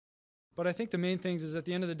But I think the main things is at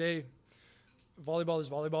the end of the day, volleyball is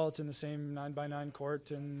volleyball. It's in the same 9x9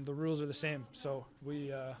 court, and the rules are the same. So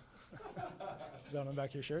we is that on the back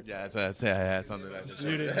of your shirt? Yeah, it's on the back of the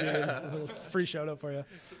shirt. A little free shout out for you.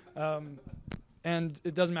 And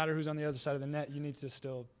it doesn't matter who's on the other side of the net. You need to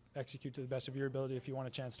still execute to the best of your ability if you want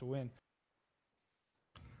a chance to win.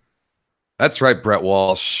 That's right, Brett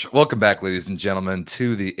Walsh. Welcome back, ladies and gentlemen,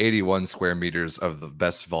 to the 81 square meters of the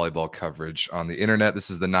best volleyball coverage on the internet. This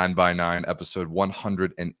is the 9x9, episode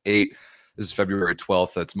 108. This is February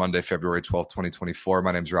 12th. That's Monday, February 12th, 2024.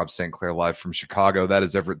 My name is Rob St. Clair, live from Chicago. That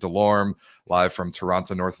is Everett DeLorme, live from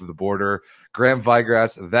Toronto, north of the border. Graham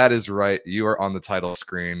Vigrass, that is right. You are on the title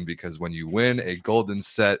screen because when you win a golden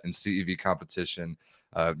set in CEV competition,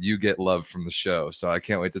 you get love from the show. So I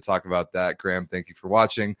can't wait to talk about that. Graham, thank you for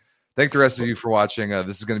watching. Thank the rest of you for watching.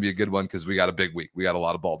 This is going to be a good one because we got a big week. We got a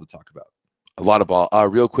lot of ball to talk about. A lot of ball.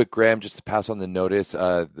 Real quick, Graham, just to pass on the notice,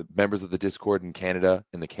 the members of the Discord in Canada,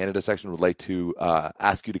 in the Canada section, would like to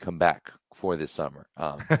ask you to come back for this summer.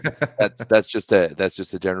 That's just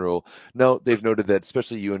a general note. They've noted that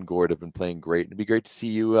especially you and Gord have been playing great. It'd be great to see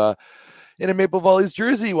you in a Maple Volleys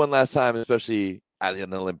jersey one last time, especially at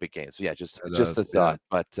an Olympic Games. So yeah, just a thought.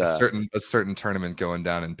 But a certain tournament going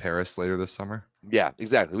down in Paris later this summer. Yeah,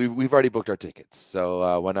 exactly. We've already booked our tickets,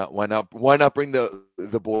 so why not bring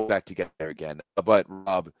the boys back together again? But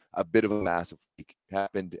Rob, a bit of a massive week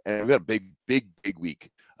happened, and we've got a big week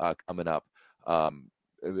coming up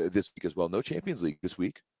this week as well. No Champions League this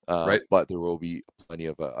week, right? But there will be plenty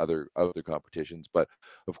of other competitions. But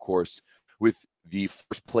of course, with the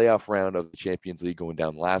first playoff round of the Champions League going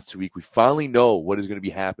down last week, we finally know what is going to be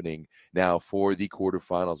happening now for the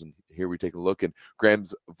quarterfinals. And here we take a look. And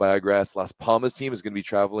Graham's Vigrass Las Palmas team is going to be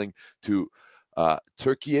traveling to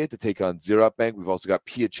Turkey to take on Ziraatbank. We've also got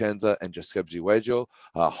Piacenza and Jastrzębie.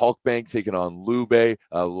 Halkbank taking on Lube,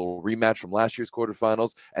 a little rematch from last year's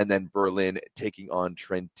quarterfinals. And then Berlin taking on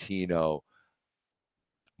Trentino.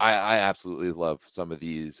 I absolutely love some of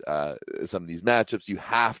these matchups. You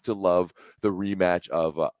have to love the rematch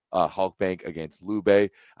of Halkbank against Lube.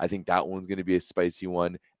 I think that one's going to be a spicy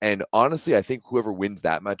one. And honestly, I think whoever wins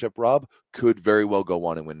that matchup, Rob, could very well go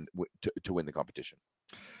on and win the competition.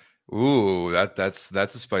 Ooh, that's a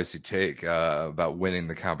spicy take about winning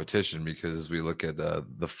the competition, because we look at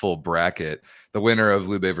the full bracket. The winner of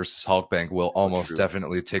Lube versus Halkbank will almost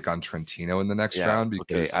definitely take on Trentino in the next round.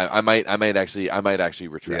 Because I might actually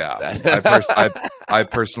retract that. I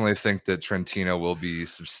personally think that Trentino will be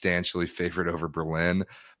substantially favored over Berlin.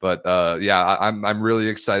 But I'm really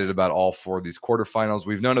excited about all four of these quarterfinals.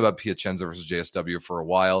 We've known about Piacenza versus JSW for a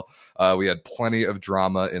while. We had plenty of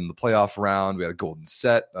drama in the playoff round. We had a golden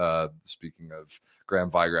set. Speaking of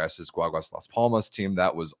Graham Vigrass's Guaguas Las Palmas team,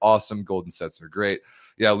 that was awesome. Golden sets are great.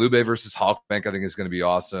 Yeah, Lube versus Halkbank, I think, is going to be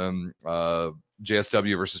awesome.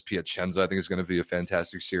 JSW versus Piacenza, I think, is going to be a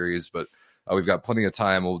fantastic series. But we've got plenty of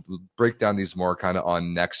time. We'll break down these more kind of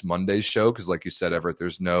on next Monday's show because, like you said, Everett,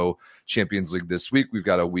 there's no Champions League this week. We've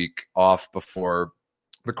got a week off before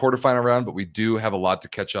the quarterfinal round, but we do have a lot to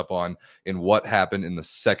catch up on in what happened in the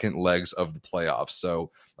second legs of the playoffs.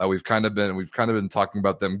 So we've kind of been talking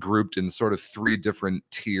about them grouped in sort of three different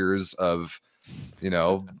tiers of,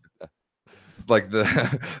 like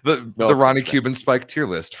the Ronnie Cuban Spike tier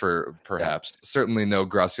list for perhaps. Certainly no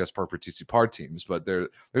Gracias por Participar teams, but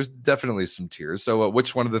there's definitely some tiers. So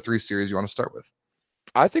which one of the three series you want to start with?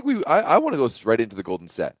 I think I want to go right into the golden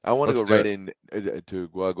set. I want to go right in to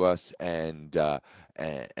Guaguas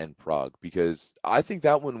and Prague, because I think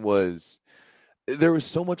that one there was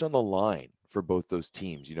so much on the line for both those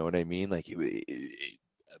teams. You know what I mean? Like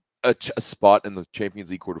a spot in the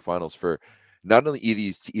Champions League quarterfinals for not only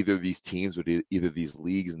either of these teams, but either of these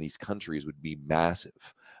leagues and these countries would be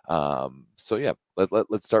massive. So yeah,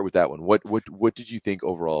 let's start with that one. What did you think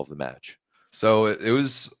overall of the match? So it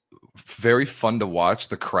was very fun to watch.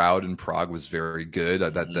 The crowd in Prague was very good.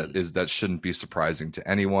 That shouldn't be surprising to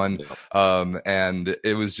anyone. And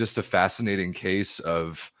it was just a fascinating case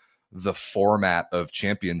of the format of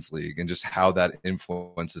Champions League and just how that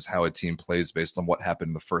influences how a team plays based on what happened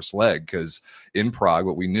in the first leg. Because in Prague,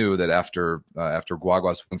 what we knew that after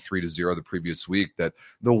Guaguas won 3-0 the previous week, that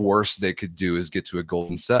the worst they could do is get to a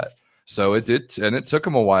golden set. So it did, and it took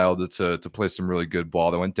them a while to play some really good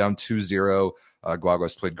ball. They went down 2-0.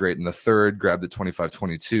 Guaguas played great in the third, grabbed it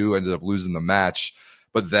 25-22, ended up losing the match,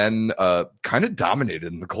 but then kind of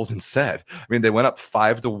dominated in the golden set. I mean, they went up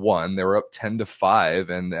 5-1. They were up 10-5,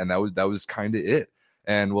 and that was kind of it.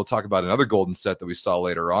 And we'll talk about another golden set that we saw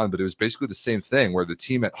later on, but it was basically the same thing where the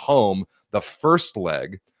team at home, the first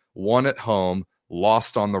leg, won at home,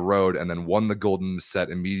 lost on the road, and then won the golden set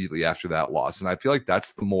immediately after that loss. And I feel like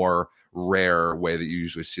that's the more rare way that you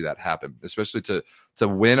usually see that happen, especially to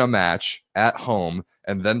win a match at home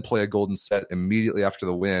and then play a golden set immediately after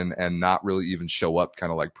the win and not really even show up,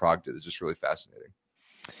 kind of like Prague did. Is just really fascinating.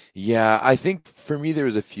 Yeah, I think for me there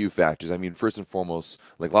was a few factors. I mean, first and foremost,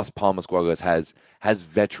 like Las Palmas Guaguas has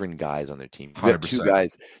veteran guys on their team.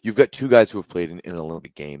 You've got two guys who have played in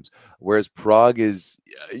Olympic Games, whereas Prague is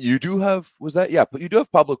you do have but you do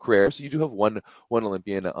have Pablo Carrera, so you do have one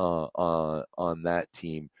Olympian on that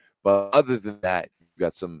team. But other than that, you've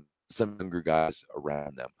got some younger guys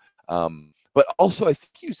around them. But also I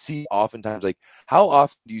think you see oftentimes, like, how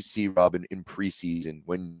often do you see, Robin, in preseason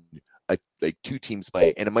when like two teams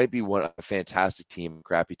play, and it might be a fantastic team, a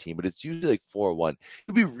crappy team, but it's usually like 4-1.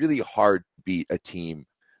 It'd be really hard to beat a team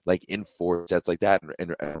like in 4 sets like that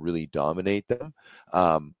and really dominate them.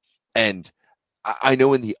 And I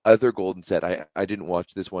know in the other golden set, I didn't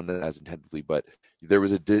watch this one as intensively, but there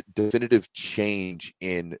was a definitive change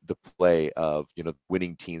in the play of,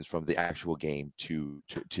 winning teams from the actual game to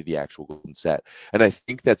the actual golden set. And I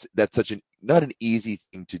think that's such not an easy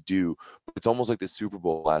thing to do, but it's almost like the Super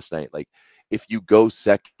Bowl last night. Like, if you go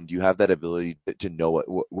second, you have that ability to know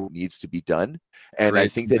what needs to be done. And I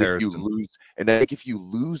think that if you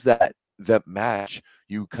lose that match,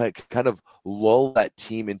 you kind of lull that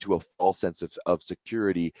team into a false sense of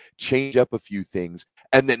security, change up a few things,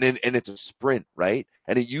 and it's a sprint, right?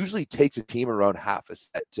 And it usually takes a team around half a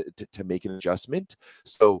set to make an adjustment.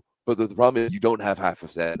 So, but the problem is you don't have half a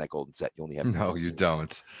set in that golden set. You only have 15. You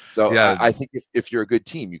don't. So yeah, I think if you're a good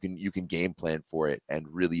team, you can game plan for it and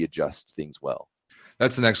really adjust things well.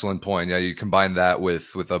 That's an excellent point. Yeah, you combine that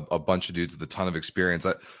with a bunch of dudes with a ton of experience.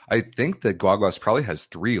 I think that Guaguas probably has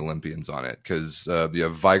 3 Olympians on it, because you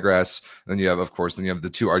have Vigras, and then you have the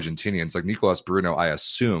 2 Argentinians. Like Nicolas Bruno, I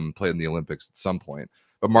assume, played in the Olympics at some point.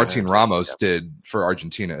 But Martin Ramos did for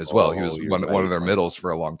Argentina as well. He was one of their middles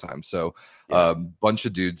for a long time. So bunch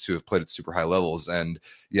of dudes who have played at super high levels. And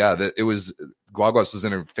Guaguas was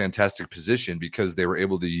in a fantastic position because they were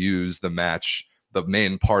able to use the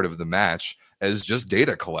main part of the match as just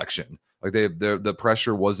data collection. Like the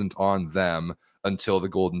pressure wasn't on them until the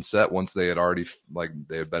golden set. Once they had already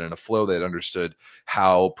they had been in a flow, they had understood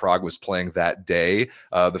how Prague was playing that day.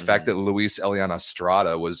 The fact that Luis Eliana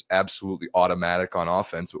Estrada was absolutely automatic on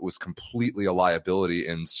offense, but was completely a liability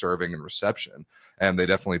in serving and reception, and they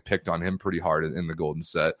definitely picked on him pretty hard in the golden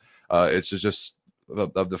set. It's just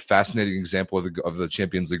of the fascinating example of the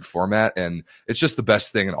Champions League format, and it's just the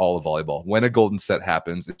best thing in all of volleyball. When a golden set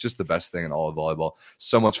happens, it's just the best thing in all of volleyball.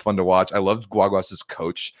 So much fun to watch. I loved Guaguas's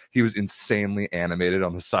coach. He was insanely animated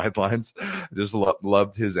on the sidelines. Just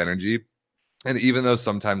loved his energy. And even though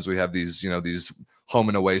sometimes we have these home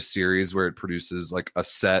and away series where it produces like a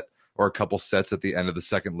set or a couple sets at the end of the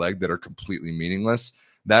second leg that are completely meaningless,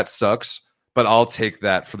 that sucks. But I'll take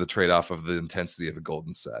that for the trade-off of the intensity of a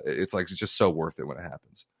golden set. It's just so worth it when it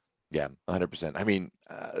happens. Yeah, 100%. I mean,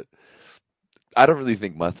 I don't really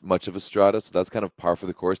think much of Estrada, so that's kind of par for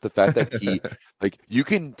the course. The fact that he, you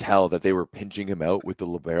can tell that they were pinching him out with the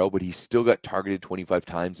libero, but he still got targeted 25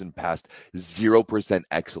 times and passed 0%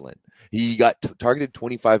 excellent. He got targeted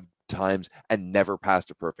 25 times and never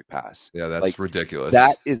passed a perfect pass. Yeah, that's ridiculous.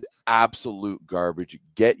 That is absolute garbage.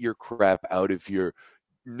 Get your crap out of here.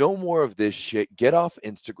 No more of this shit. Get off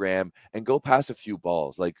Instagram and go pass a few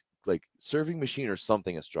balls, like serving machine or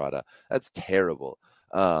something, Estrada. That's terrible.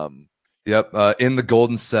 Yep. In the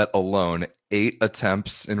golden set alone, 8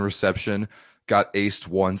 attempts in reception, got aced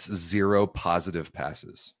once, 0 positive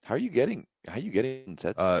passes. How are you getting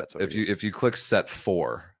sets? If you click set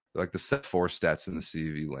 4, like the set 4 stats in the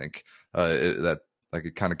CEV link,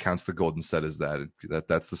 it kind of counts the golden set as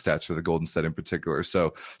that's the stats for the golden set in particular.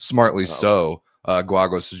 So smartly so.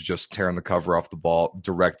 Guaguas is just tearing the cover off the ball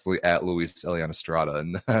directly at Luis Eliana Estrada.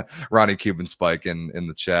 And Ronnie Cuban Spike in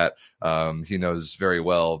the chat, he knows very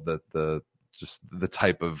well that the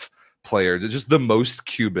type of player, just the most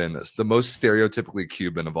Cuban, the most stereotypically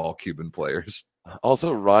Cuban of all Cuban players.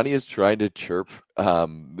 Also, Ronnie is trying to chirp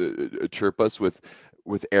us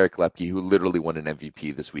with Eric Lepke, who literally won an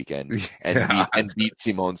MVP this weekend and beat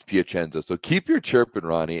Simone's Piacenza. So keep your chirping,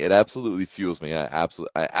 Ronnie. It absolutely fuels me. I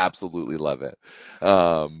absolutely love it.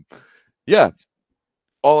 Yeah.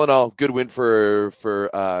 All in all, good win for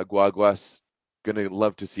Guaguas. Gonna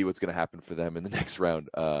love to see what's gonna happen for them in the next round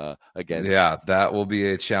again. Yeah, that will be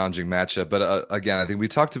a challenging matchup. But again, I think we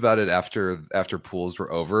talked about it after pools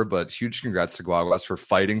were over. But huge congrats to Guaguas for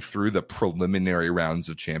fighting through the preliminary rounds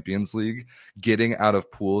of Champions League, getting out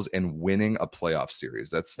of pools, and winning a playoff series.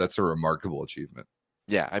 That's a remarkable achievement.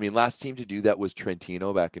 Yeah, I mean, last team to do that was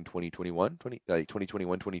Trentino back in 2021,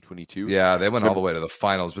 2022. Yeah, they went all the way to the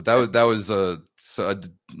finals, but that was a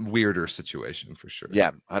weirder situation for sure.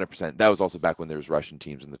 Yeah, 100%. That was also back when there was Russian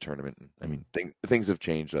teams in the tournament. I mean, things have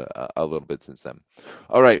changed a little bit since then.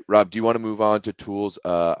 All right, Rob, do you want to move on to Tools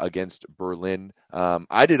against Berlin?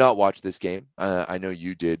 I did not watch this game. I know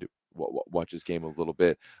you did watch this game a little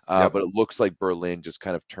bit, Yep. but it looks like Berlin just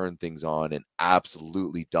kind of turned things on and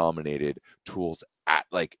absolutely dominated Tools at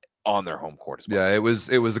on their home court as well. Yeah, it was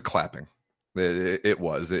a clapping. It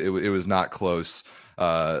was not close.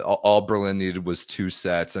 All Berlin needed was 2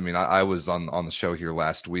 sets. I mean, I was on the show here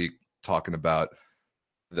last week talking about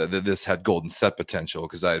this had golden set potential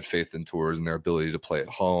because I had faith in Tours and their ability to play at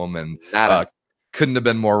home, and couldn't have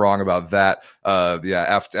been more wrong about that.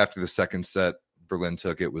 Yeah, after the second set, Berlin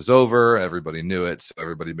took, it was over. Everybody knew it, so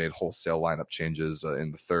everybody made wholesale lineup changes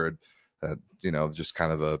in the third. Just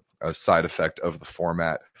kind of a side effect of the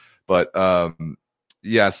format. But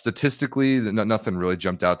yeah, statistically, nothing really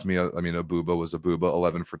jumped out to me. I mean, Abuba was Abuba,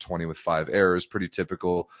 11 for 20 with 5 errors, pretty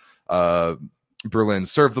typical. Berlin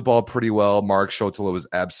served the ball pretty well. Mark Schottler was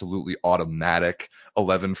absolutely automatic,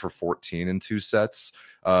 11 for 14 in 2 sets.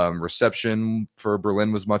 Reception for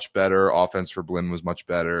Berlin was much better. Offense for Berlin was much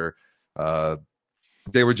better.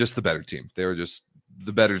 They were just the better team. They were just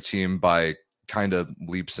the better team by kind of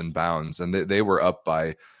leaps and bounds. And they were up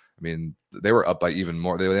by, they were up by even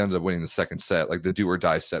more. They ended up winning the second set. Like the do or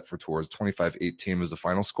die set for Tours, 25-18 was the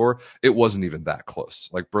final score. It wasn't even that close.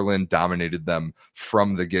 Like Berlin dominated them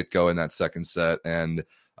from the get-go in that second set. And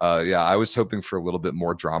yeah, I was hoping for a little bit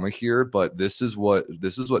more drama here, but this is what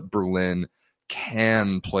Berlin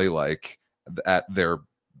can play like at their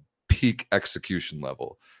peak execution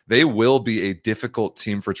level. They will be a difficult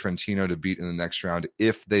team for Trentino to beat in the next round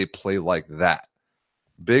if they play like that.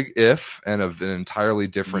 Big if, and an entirely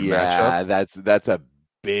different matchup. Yeah, that's a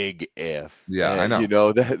big if. Yeah, and, I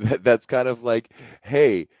know. That's kind of like,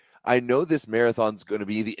 hey, I know this marathon's going to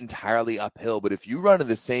be the entirely uphill, but if you run at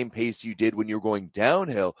the same pace you did when you're going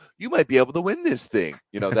downhill, you might be able to win this thing.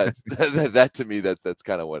 That's that to me. That's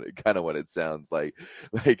kind of what it sounds like.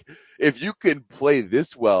 Like if you can play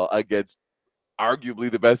this well against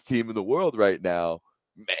arguably the best team in the world right now,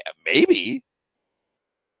 maybe.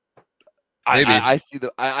 I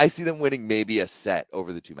see them winning maybe a set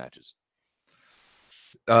over the 2 matches.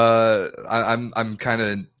 I'm kind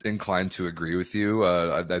of inclined to agree with you.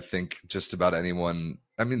 I think just about anyone.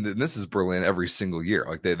 I mean, this is Berlin every single year.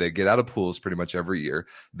 Like they get out of pools pretty much every year.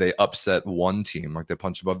 They upset one team. Like they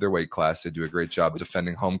punch above their weight class. They do a great job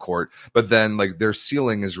defending home court. But then like their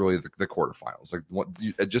ceiling is really the quarterfinals.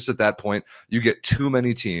 Like just at that point, you get too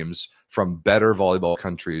many teams from better volleyball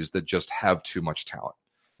countries that just have too much talent.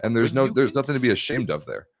 And there's nothing to be ashamed of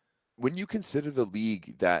there. When you consider the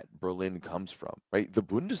league that Berlin comes from, right? The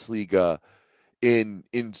Bundesliga in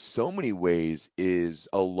so many ways is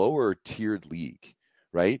a lower tiered league,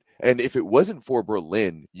 right? And if it wasn't for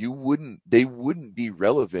Berlin, they wouldn't be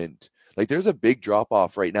relevant. Like there's a big drop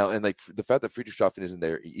off right now, and like the fact that Friedrichshafen isn't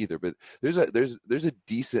there either, but there's a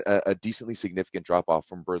decently significant drop off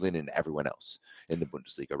from Berlin and everyone else in the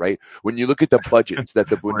Bundesliga, right? When you look at the budgets that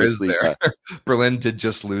the Bundesliga, Berlin did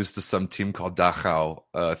just lose to some team called Dachau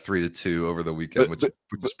 3-2 over the weekend, which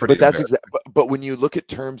is pretty. But when you look at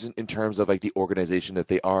terms in terms of like the organization that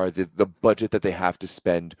they are, the budget that they have to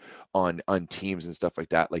spend on teams and stuff like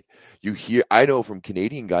that, like I know from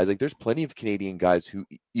Canadian guys, like there's plenty of Canadian guys who,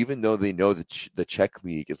 even though they know the Czech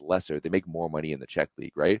league is lesser, they make more money in the Czech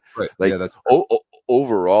league, right? Like yeah, that's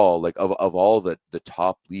overall, like of all the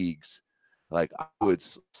top leagues, like I would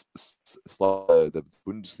slot the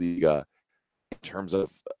Bundesliga in terms of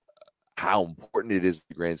how important it is in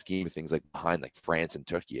the grand scheme of things, like behind like France and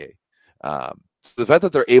Turkey. So the fact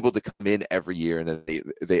that they're able to come in every year and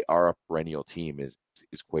that they are a perennial team is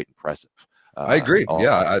quite impressive. I agree.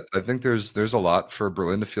 I think there's a lot for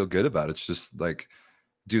Berlin to feel good about. It's just like,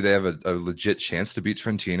 do they have a legit chance to beat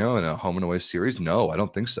Trentino in a home and away series? No, I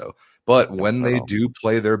don't think so. But when they do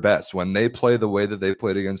play their best, when they play the way that they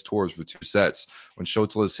played against Tours for 2 sets, when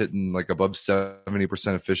Schottler is hitting like above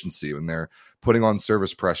 70% efficiency, when they're putting on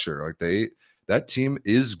service pressure, like that team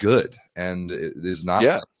is good, and it is not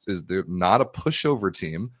they're not a pushover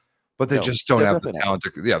team, but they just don't have the talent.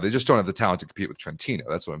 They just don't have the talent to compete with Trentino.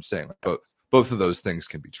 That's what I'm saying. But both of those things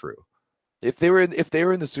can be true. If they were in the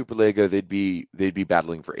Superliga, they'd be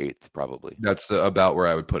battling for 8th probably. That's about where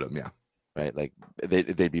I would put them. Yeah. Right, like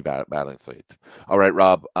they'd be battling for 8th. All right,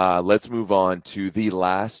 Rob. Let's move on to the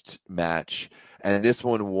last match, and this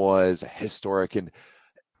one was historic and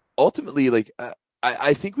ultimately like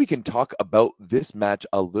I think we can talk about this match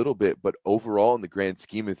a little bit, but overall, in the grand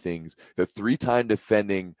scheme of things, the 3-time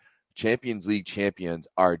defending Champions League champions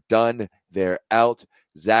are done. They're out.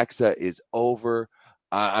 Zaxa is over.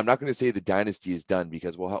 I'm not going to say the dynasty is done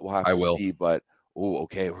because we'll have to see, but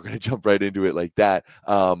okay, we're going to jump right into it like that.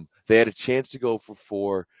 They had a chance to go for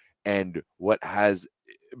 4, and what has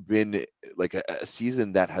been like a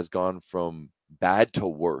season that has gone from bad to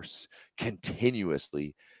worse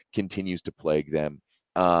continuously continues to plague them.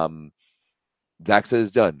 Zaxa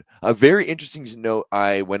is done. Very interesting to note,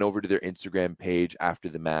 I went over to their Instagram page after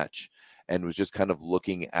the match and was just kind of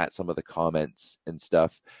looking at some of the comments and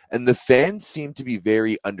stuff. And the fans seem to be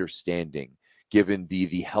very understanding given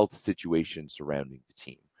the health situation surrounding the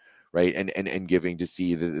team, right? And giving to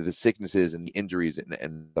see the sicknesses and the injuries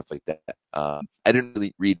and stuff like that. I didn't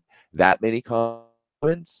really read that many comments.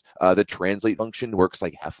 The translate function works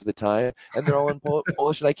like half of the time, and they're all in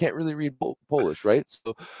Polish, and I can't really read Polish, right?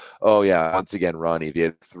 So, oh yeah, once again, Ronnie, they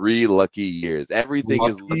had 3 lucky years. Everything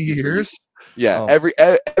is lucky years. Yeah,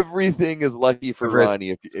 everything is lucky for Everett, Ronnie.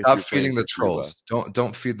 If stop feeding the trolls.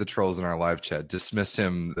 Don't feed the trolls in our live chat. Dismiss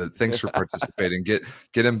him. Thanks for participating. Get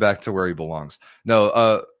him back to where he belongs.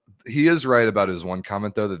 No, he is right about his one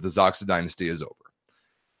comment though, that the Zaxa dynasty is over.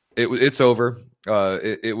 It's over.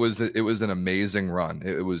 It was an amazing run.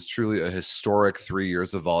 It was truly a historic 3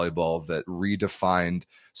 years of volleyball that redefined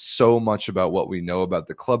so much about what we know about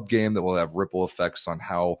the club game, that will have ripple effects on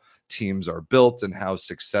how teams are built and how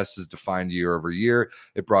success is defined year over year.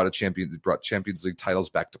 It brought Champions League titles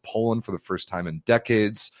back to Poland for the first time in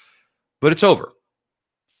decades. But it's over.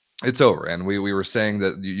 It's over. And we were saying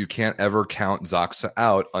that you can't ever count Zaxa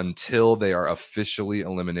out until they are officially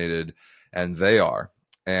eliminated, and they are.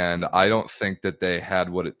 And I don't think that they had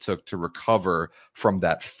what it took to recover from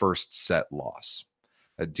that first set loss.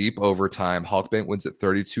 A deep overtime, Halkbank wins at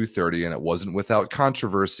 32-30, and it wasn't without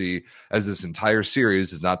controversy, as this entire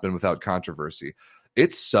series has not been without controversy.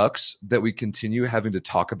 It sucks that we continue having to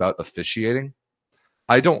talk about officiating.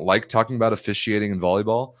 I don't like talking about officiating in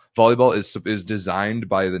volleyball. Volleyball is designed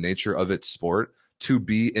by the nature of its sport to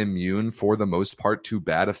be immune for the most part to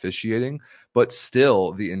bad officiating, but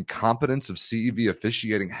still the incompetence of CEV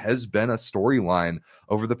officiating has been a storyline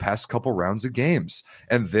over the past couple rounds of games.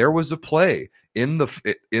 And there was a play in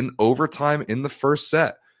overtime in the first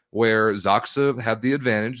set where Zaxa had the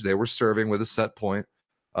advantage. They were serving with a set point.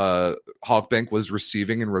 Halkbank was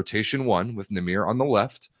receiving in rotation 1 with Namir on the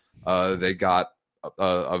left. They got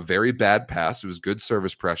a very bad pass. It was good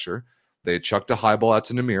service pressure. They chucked a high ball out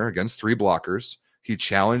to Namir against 3 blockers. He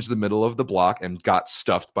challenged the middle of the block and got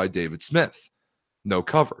stuffed by David Smith. No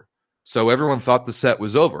cover. So everyone thought the set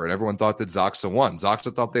was over, and everyone thought that Zaxa won.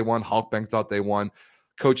 Zaxa thought they won. Halkbank thought they won.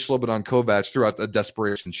 Coach Slobodan Kovac threw out a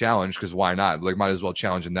desperation challenge because why not? Like, might as well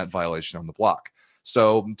challenge a net violation on the block.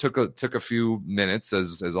 So took a few minutes,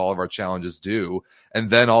 as all of our challenges do,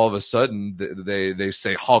 and then all of a sudden they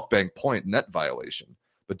say Halkbank point, net violation.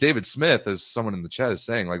 But David Smith, as someone in the chat is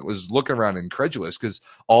saying, like, was looking around incredulous because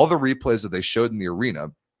all the replays that they showed in the arena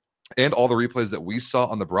and all the replays that we saw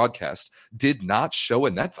on the broadcast did not show a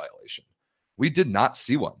net violation. We did not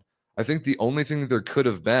see one. I think the only thing that there could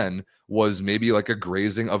have been was maybe like a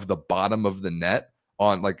grazing of the bottom of the net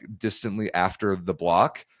on like distantly after the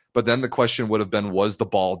block. But then the question would have been, was the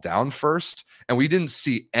ball down first? And we didn't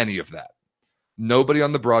see any of that. Nobody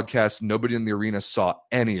on the broadcast, nobody in the arena saw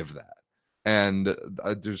any of that. And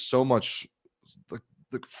there's so much, like,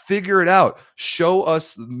 figure it out. Show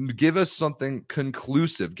us, give us something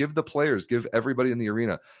conclusive. Give the players, give everybody in the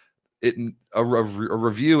arena a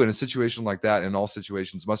review in a situation like that. In all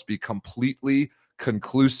situations, must be completely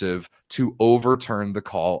conclusive to overturn the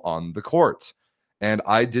call on the court. And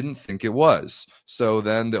I didn't think it was. So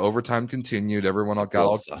then the overtime continued. Everyone got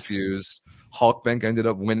all confused. Halkbank ended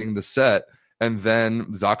up winning the set. And then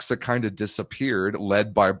Zaxa kind of disappeared,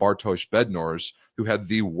 led by Bartosz Bednarz, who had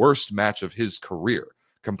the worst match of his career.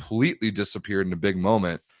 Completely disappeared in a big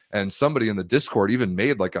moment. And somebody in the Discord even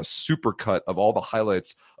made like a supercut of all the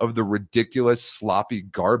highlights of the ridiculous, sloppy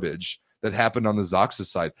garbage that happened on the Zaxa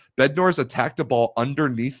side. Bednarz attacked a ball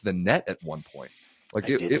underneath the net at one point. Like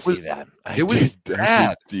it was bad. I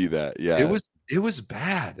did see that. Yeah, it was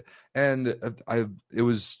bad, and I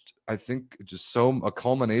think just a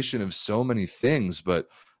culmination of so many things. But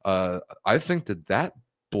I think that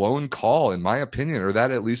blown call, in my opinion, or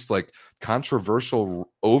that at least like controversial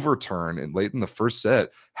overturn and late in the first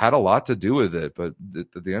set had a lot to do with it. But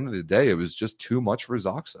at the end of the day, it was just too much for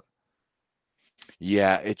Zaxa.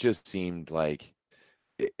 Yeah, it just seemed like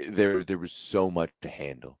there was so much to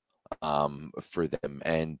handle for them,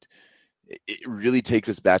 and it really takes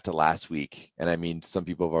us back to last week. And I mean, some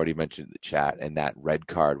people have already mentioned in the chat, and that red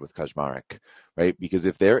card with Kaczmarek, right? Because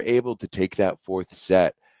if they're able to take that fourth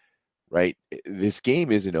set, right, this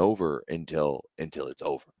game isn't over until it's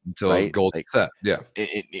over, Until right? golden set, yeah.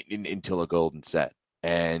 Until a golden set.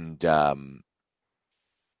 And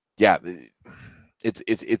yeah,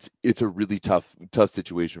 it's a really tough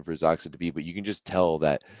situation for Zaksa to be, but you can just tell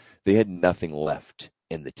that they had nothing left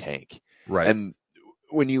in the tank. Right. And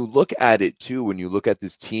when you look at it too, when you look at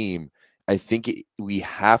this team, I think we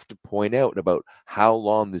have to point out about how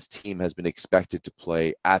long this team has been expected to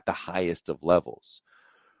play at the highest of levels,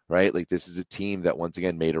 right? Like, this is a team that once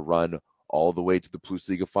again made a run all the way to the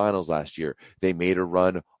Bundesliga finals last year. They made a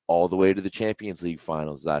run all the way to the Champions League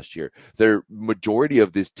finals last year. Their majority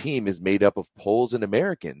of this team is made up of Poles and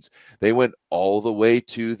Americans. They went all the way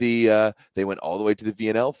to the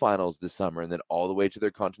VNL finals this summer, and then all the way to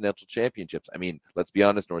their continental championships. I mean, let's be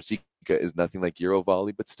honest, Norsika is nothing like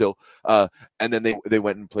Eurovolley, but still. And then they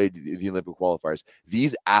went and played the Olympic qualifiers.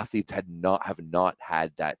 These athletes have not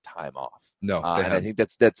had that time off. No, and I think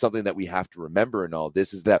that's something that we have to remember in all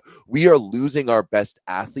this, is that we are losing our best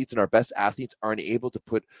athletes, and our best athletes aren't able to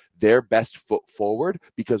put their best foot forward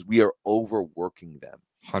because we are overworking them.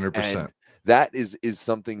 100%. And that is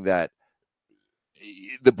something that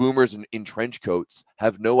the boomers in trench coats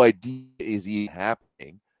have no idea is even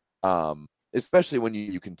happening. Especially when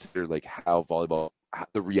you consider like how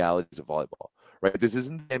the realities of volleyball, right? This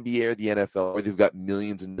isn't the NBA or the NFL where they've got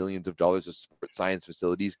millions and millions of dollars of sport science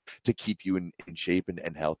facilities to keep you in shape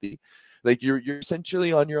and healthy. Like, you're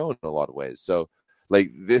essentially on your own in a lot of ways. So like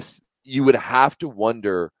this, you would have to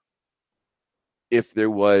wonder if there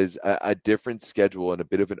was a different schedule and a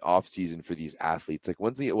bit of an off season for these athletes. Like,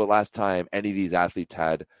 last time any of these athletes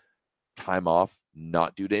had time off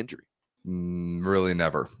not due to injury? Really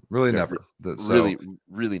never. Really never.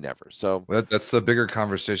 Really never. So that's the bigger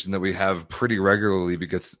conversation that we have pretty regularly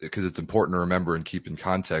because it's important to remember and keep in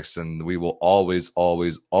context. And we will always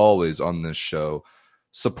on this show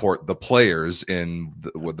support the players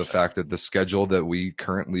with the fact that the schedule that we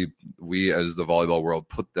as the volleyball world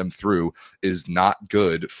put them through is not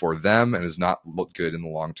good for them and is not look good in the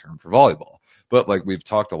long term for volleyball. But like we've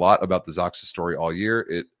talked a lot about the Zaksa story all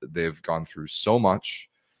year, they've gone through so much.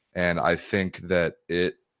 And I think that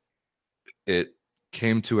it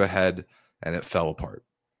came to a head and it fell apart.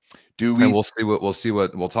 And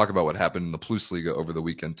we'll talk about what happened in the Bundesliga over the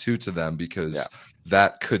weekend too to them, because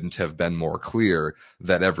that couldn't have been more clear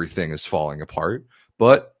that everything is falling apart.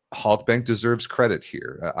 But Halkbank deserves credit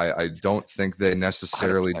here. I don't think they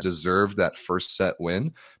necessarily deserved that first set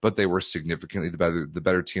win, but they were significantly the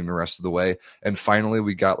better team the rest of the way. And finally,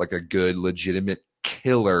 we got like a good, legitimate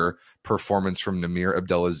killer performance from Namir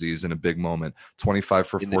Abdelaziz in a big moment. 25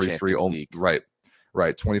 for 43.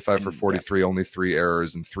 Right. 25 for 43, only 3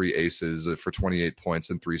 errors and 3 aces for 28 points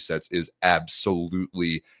in 3 sets is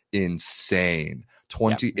absolutely insane.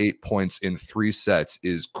 28 points in 3 sets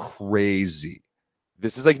is crazy.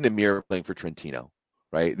 This is like Namir playing for Trentino,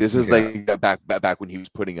 right? This is like back when he was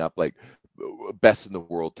putting up like best in the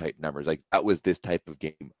world type numbers. Like, that was this type of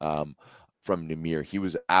game from Namir. He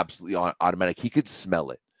was absolutely automatic. He could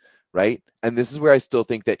smell it, right? And this is where I still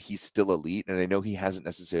think that he's still elite. And I know he hasn't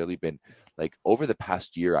necessarily been, like, over the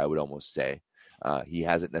past year, I would almost say, he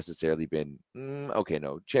hasn't necessarily been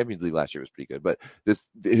Champions League last year was pretty good, but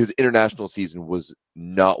his international season was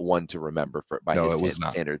not one to remember by his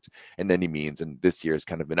standards in any means. And this year has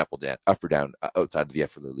kind of been up or down outside of the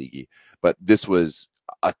Everett League. But this was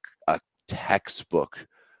a textbook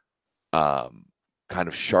kind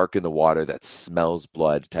of shark in the water that smells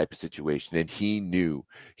blood type of situation. And he knew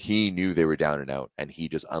they were down and out, and he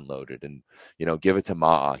just unloaded. And, give it to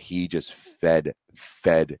Ma'a. He just fed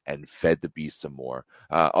the beast some more.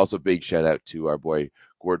 Also, big shout out to our boy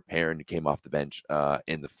Gord Perrin, who came off the bench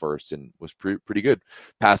in the first and was pretty good.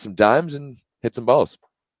 Passed some dimes and hit some balls.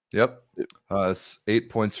 Yep. 8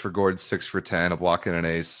 points for Gord, 6 for 10, a block and an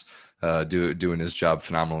ace. Doing his job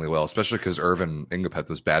phenomenally well, especially because Irvin Ingapeth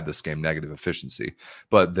was bad this game, negative efficiency.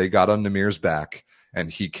 But they got on Namir's back, and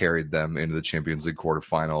he carried them into the Champions League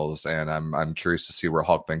quarterfinals. And I'm curious to see where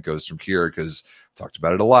Halkbank goes from here, because we talked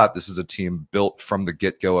about it a lot. This is a team built from the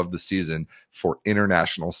get-go of the season for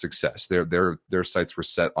international success. Their sights were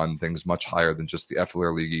set on things much higher than just the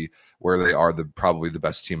Everett League, where they are probably the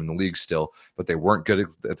best team in the league still. But they weren't good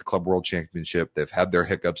at the Club World Championship. They've had their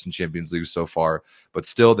hiccups in Champions League so far, but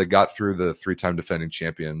still they got through the 3-time defending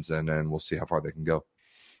champions, and we'll see how far they can go.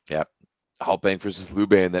 Yeah. Halkbank versus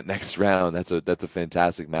Lube in that next round. That's a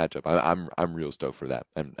fantastic matchup. I'm real stoked for that.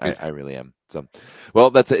 I really am. So,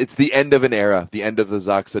 well, it's the end of an era, the end of the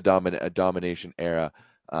Zaksa domination era.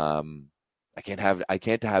 I can't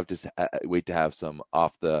have just wait to have some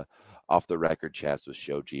off the record chats with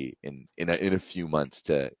Shoji in a few months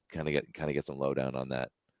to kind of get some lowdown on that.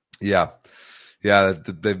 Yeah. Yeah,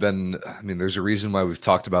 they've been, I mean, there's a reason why we've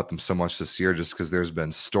talked about them so much this year, just because there's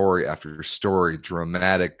been story after story,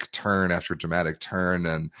 dramatic turn after dramatic turn.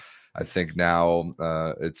 And I think now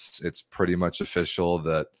it's pretty much official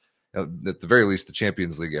that, at the very least, the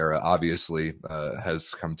Champions League era obviously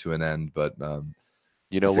has come to an end. But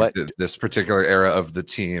you know what? This particular era of the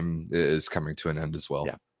team is coming to an end as well.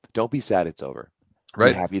 Yeah. Don't be sad it's over.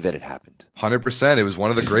 Right. Be happy that it happened. 100%. It was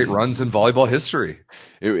one of the great runs in volleyball history.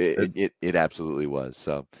 It absolutely was.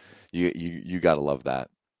 So you got to love that.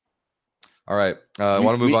 All right. I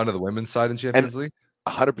want to move on to the women's side in Champions League.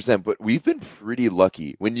 100%. But we've been pretty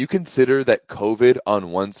lucky when you consider that COVID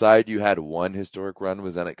on one side, you had one historic run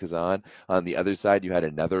was Zenit Kazan. On the other side, you had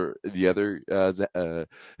the other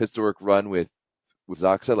historic run with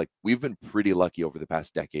Zaksa. Like, we've been pretty lucky over the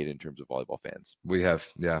past decade in terms of volleyball fans. We have,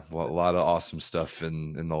 yeah, well, a lot of awesome stuff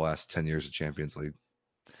in the last 10 years of Champions League.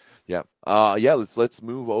 Yeah. Let's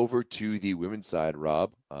move over to the women's side,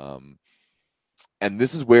 Rob. And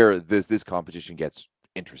this is where this competition gets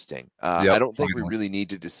interesting. I don't think we really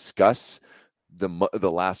need to discuss the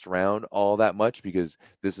last round all that much, because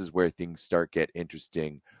this is where things get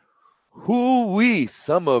interesting.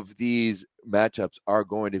 Some of these matchups are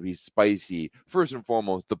going to be spicy. First and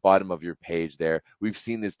foremost, the bottom of your page there. We've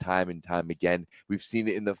seen this time and time again. We've seen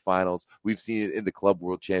it in the finals. We've seen it in the Club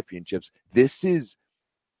World Championships. This is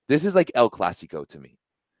like El Clasico to me.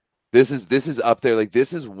 This is up there. Like,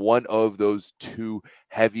 this is one of those two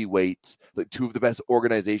heavyweights, like two of the best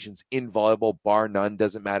organizations in volleyball, bar none.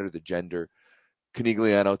 Doesn't matter the gender.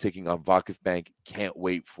 Conigliano taking on Vakif Bank. Can't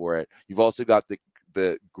wait for it. You've also got the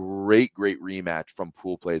great rematch from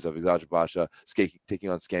pool plays of Exajabasha taking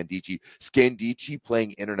on Scandici. Scandici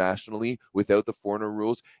playing internationally without the foreigner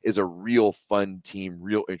rules is a real fun team,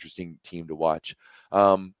 real interesting team to watch.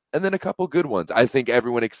 And then a couple good ones. I think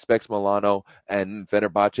everyone expects Milano and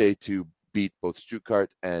Fenerbahce to beat both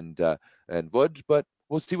Stuttgart and Łódź, but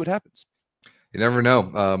we'll see what happens. You never know.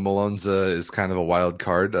 Malonza is kind of a wild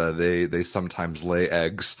card. They sometimes lay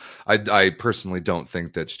eggs. I personally don't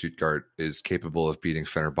think that Stuttgart is capable of beating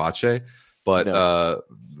Fenerbahce, but no.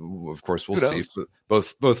 Of course we'll see.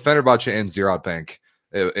 Both Fenerbahce and Ziraat Bank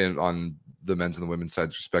on the men's and the women's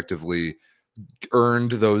sides respectively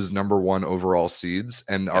earned those number one overall seeds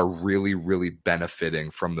and are really, really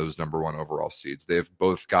benefiting from those number one overall seeds. They've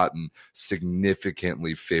both gotten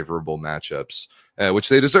significantly favorable matchups, which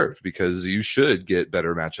they deserved, because you should get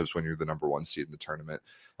better matchups when you're the number one seed in the tournament.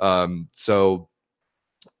 So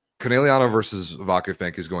Conegliano versus Vakif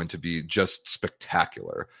Bank is going to be just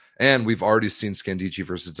spectacular. And we've already seen Scandici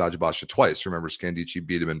versus Zajabasha twice. Remember, Scandici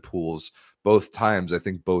beat him in pools both times, I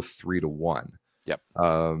think both 3-1. Yep.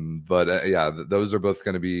 Those are both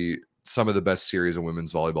going to be some of the best series of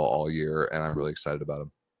women's volleyball all year, and I'm really excited about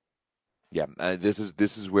them. Yeah, this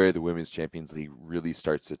is where the Women's Champions League really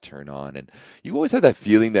starts to turn on, and you always have that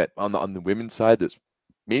feeling that on the women's side, there's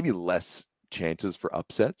maybe less chances for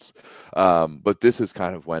upsets, but this is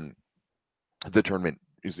kind of when the tournament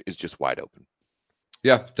is just wide open.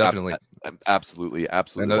 Yeah, definitely. Absolutely.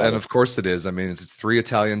 And of course it is. I mean, it's 3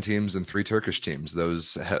 Italian teams and 3 Turkish teams.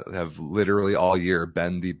 Those have literally all year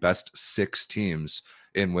been the best 6 teams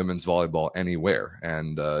in women's volleyball anywhere.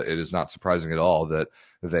 And it is not surprising at all that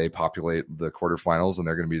they populate the quarterfinals and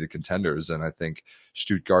they're going to be the contenders. And I think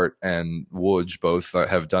Stuttgart and Łódź both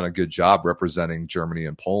have done a good job representing Germany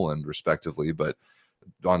and Poland respectively. But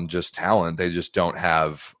on just talent, they just don't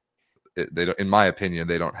have, in my opinion,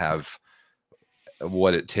 they don't have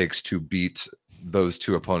what it takes to beat those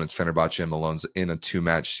two opponents, Fenerbahce and Malone, in a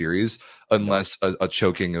 2-match series, unless a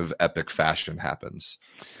choking of epic fashion happens.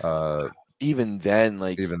 Even then,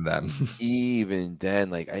 and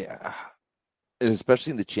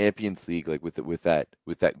especially in the Champions League, like with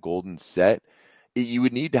that golden set, you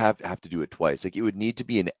would need to have to do it twice. Like, it would need to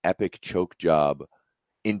be an epic choke job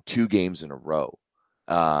in 2 games in a row,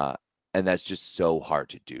 and that's just so hard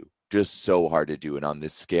to do. And on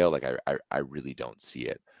this scale, like, I really don't see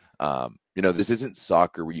it. This isn't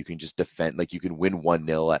soccer where you can just defend, like, you can win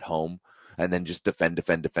 1-0 at home and then just defend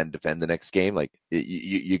the next game. Like,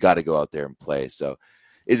 you got to go out there and play. So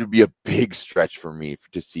it would be a big stretch for me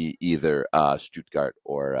to see either Stuttgart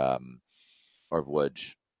or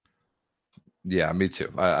Łódź. Yeah, me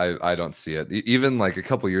too. I don't see it. Even like a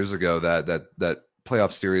couple years ago, that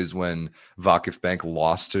playoff series when Vakif Bank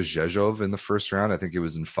lost to Zhezhov in the first round. I think it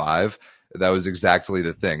was in 5. That was exactly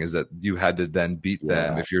the thing, is that you had to then beat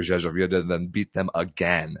them. If you're Zhezhov, you had to then beat them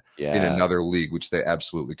again in another league, which they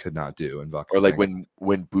absolutely could not do. And or like when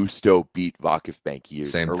Busto beat Vakif Bank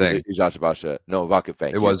years. Same or thing. Was it Izhashabasha? No, Vakif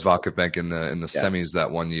Bank. It was Vakif Bank in the semis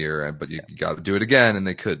that one year, but you got to do it again, and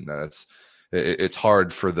they couldn't. It's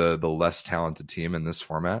hard for the less talented team in this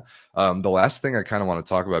format. The last thing I kind of want to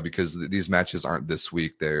talk about, because these matches aren't this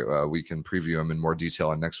week, we can preview them in more detail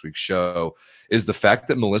on next week's show, is the fact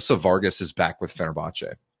that Melissa Vargas is back with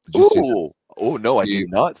Fenerbahce. Did you see that? Oh no, I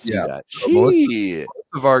did not see that. Melissa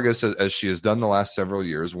Vargas, as she has done the last several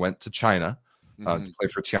years, went to China to play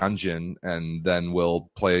for Tianjin, and then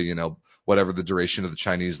will play, whatever the duration of the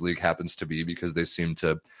Chinese league happens to be, because they seem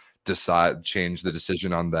to change the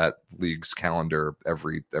decision on that league's calendar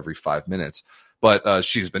every 5 minutes. But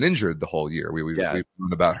she's been injured the whole year. We've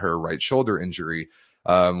known about her right shoulder injury.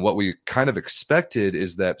 What we kind of expected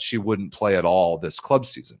is that she wouldn't play at all this club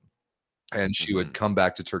season, and she would come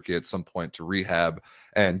back to Turkey at some point to rehab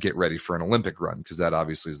and get ready for an Olympic run, because that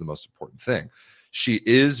obviously is the most important thing. She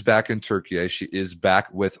is back in Turkey. She is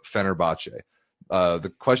back with Fenerbahce.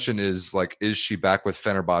 The question is, is she back with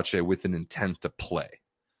Fenerbahce with an intent to play?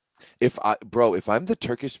 If I'm the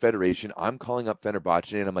Turkish Federation, I'm calling up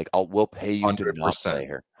Fenerbahce and I'm like, we'll pay you 100%, to not play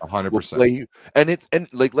her. 100%. We'll play you. And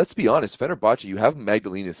let's be honest, Fenerbahce, you have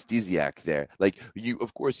Magdalena Stysiak there.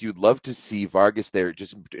 Of course, you'd love to see Vargas there,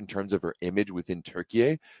 just in terms of her image within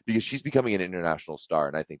Turkey, because she's becoming an international star,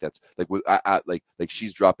 and I think that's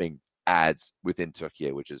she's dropping ads within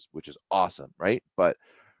Turkey, which is awesome, right? But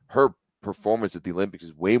her performance at the Olympics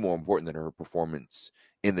is way more important than her performance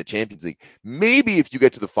in the Champions League. Maybe if you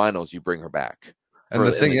get to the finals, you bring her back. And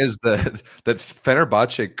the thing is that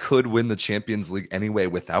Fenerbahce could win the Champions League anyway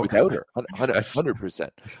without her. 100%.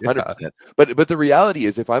 But the reality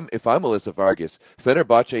is, if I'm Melissa Vargas,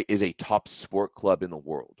 Fenerbahce is a top sport club in the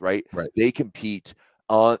world, right? Right. They compete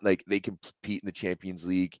in the Champions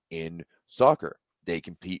League in soccer. They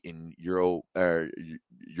compete in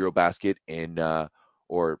Eurobasket in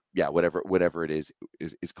whatever it is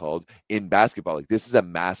called in basketball. This is a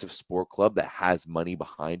massive sport club that has money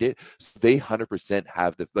behind it. So they 100%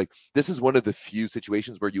 have this is one of the few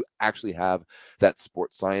situations where you actually have that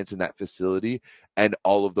sports science in that facility and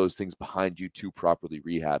all of those things behind you to properly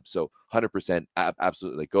rehab. So 100%,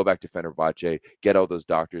 absolutely. Go back to Fenerbahce, get all those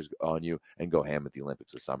doctors on you, and go ham at the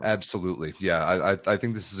Olympics this summer. Absolutely. Yeah. I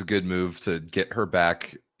think this is a good move to get her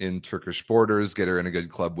back in Turkish borders, get her in a good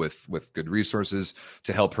club with good resources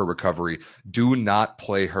to help her recovery. Do not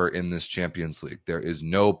play her in this Champions League. There is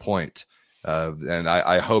no point. And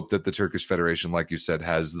I hope that the Turkish Federation, like you said,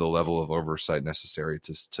 has the level of oversight necessary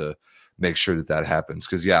to make sure that happens.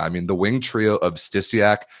 Because, the wing trio of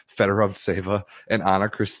Stysiak, Fedorovtseva, and Anna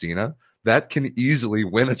Kristina, that can easily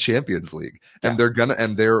win a Champions League. And they're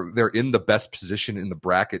in the best position in the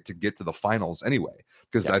bracket to get to the finals anyway,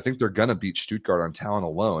 because I think they're gonna beat Stuttgart on talent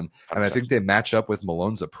alone. And I think they match up with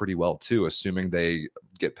Malonza pretty well too, assuming they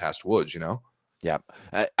get past Woods, Yeah,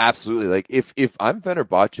 absolutely. If I'm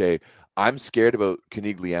Fenerbahce, I'm scared about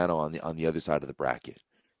Canigliano on the other side of the bracket,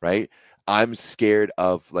 right? I'm scared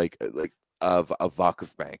of of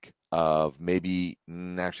Vakif Bank, of maybe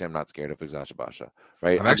actually I'm not scared of Izhashabasha,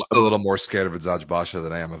 right? I'm actually a little more scared of Izhashabasha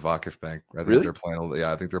than I am of Vakif Bank. I think really? They're playing.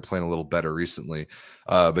 I think they're playing a little better recently.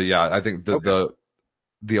 But I think the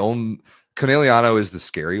only Canigliano is the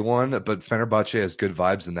scary one, but Fenerbahce has good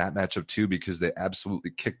vibes in that matchup too, because they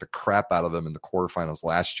absolutely kicked the crap out of them in the quarterfinals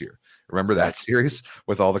last year. Remember that series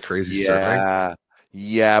with all the crazy serving?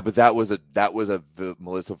 Yeah, but that was a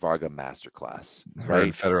Melissa Varga masterclass,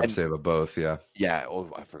 right? Her and Fedorovtseva both, yeah. Yeah,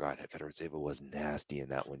 I forgot. Fedorovtseva was nasty in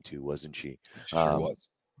that one too, wasn't she? She sure was.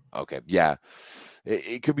 Okay, yeah,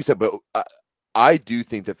 it could be said, but I do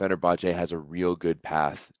think that Fenerbahce has a real good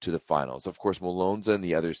path to the finals. Of course, Malonza and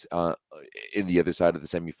the others in the other side of the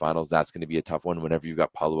semifinals, that's going to be a tough one. Whenever you've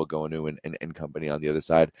got Paolo Agonu and company on the other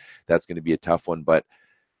side, that's going to be a tough one. But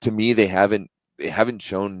to me, they haven't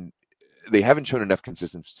shown enough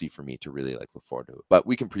consistency for me to really look forward to it. But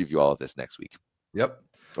we can preview all of this next week. Yep.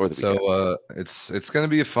 It's going to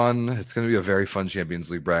be it's going to be a very fun Champions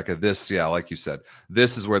League bracket. Like you said,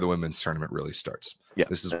 this is where the women's tournament really starts. Yeah.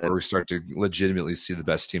 This is where we start to legitimately see the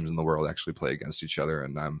best teams in the world actually play against each other,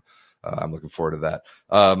 and I'm looking forward to that.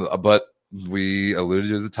 But we alluded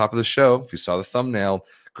to at the top of the show, if you saw the thumbnail,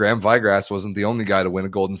 Graham Vigrass wasn't the only guy to win a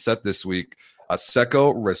golden set this week.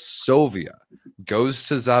 Aseko Resovia goes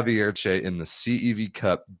to Zavierche in the CEV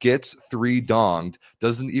Cup, gets 3 donged,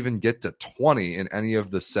 doesn't even get to 20 in any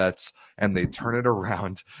of the sets, and they turn it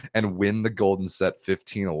around and win the golden set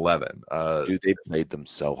 15-11. Dude, they played them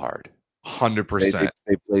so hard. 100%.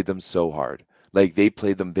 They played them so hard. Like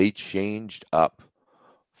they changed up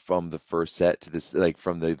from the first set to this, like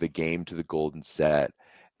from the game to the golden set,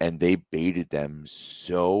 and they baited them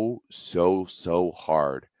so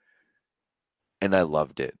hard. And I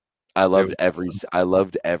loved it. I loved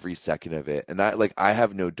every second of it. And I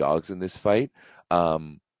have no dogs in this fight.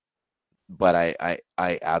 But I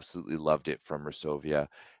absolutely loved it from Resovia.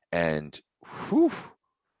 And whew,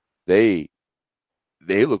 they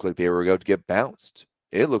looked like they were about to get bounced.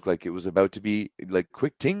 It looked like it was about to be like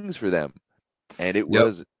quick tings for them. And it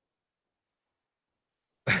was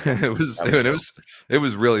it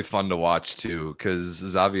was really fun to watch too, because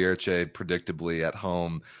Zavierche predictably at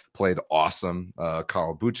home played awesome.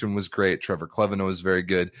 Karl Buchan was great. Trevor Kleveno was very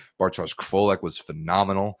good. Bartosz Kfolek was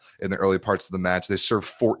phenomenal in the early parts of the match. They served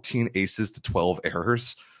 14 aces to 12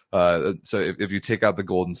 errors. So if you take out the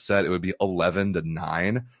golden set, it would be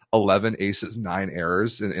 11-9. 11 aces, 9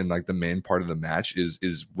 errors in like the main part of the match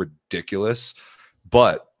is ridiculous.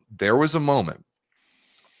 But there was a moment,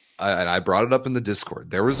 and I brought it up in the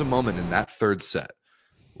Discord. There was a moment in that third set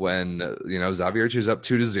when Zavierche is up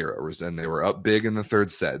 2-0, and they were up big in the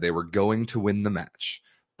third set. They were going to win the match,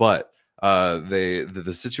 but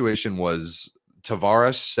the situation was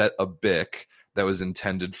Tavares set a bic that was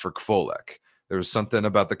intended for Kfolek. There was something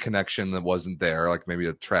about the connection that wasn't there, like maybe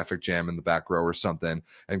a traffic jam in the back row or something,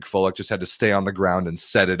 and Kfolek just had to stay on the ground and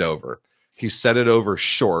set it over. He set it over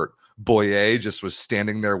short. Boyer just was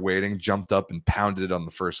standing there waiting, jumped up and pounded it on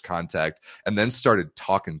the first contact, and then started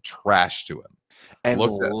talking trash to him and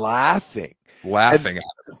laughing and at him.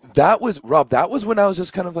 That was Rob. That was when I was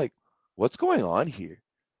just kind of like, "What's going on here?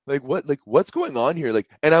 What's going on here?" Like,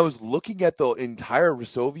 and I was looking at the entire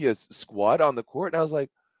Resovia squad on the court, and I was like,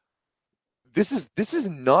 "This is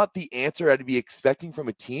not the answer I'd be expecting from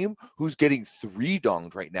a team who's getting 3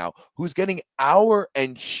 donged right now, who's getting hour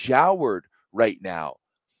and showered right now."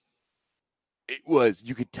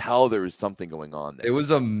 You could tell there was something going on there. It was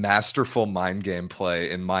a masterful mind game play,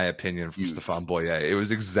 in my opinion, from Stéphane Boyer. It was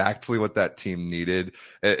exactly what that team needed.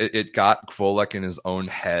 It got Kfolek in his own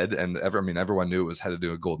head, and everyone knew it was headed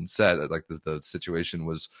to a golden set. Like the situation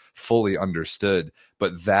was fully understood.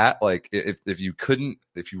 But that, like, if you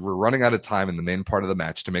were running out of time in the main part of the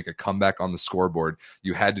match to make a comeback on the scoreboard,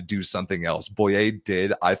 you had to do something else. Boyer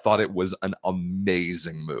did. I thought it was an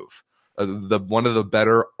amazing move. One of the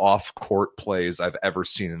better off-court plays I've ever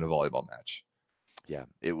seen in a volleyball match. Yeah,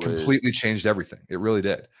 it was completely changed everything. It really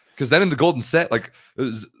did. Because then in the golden set, like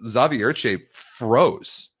Zavierche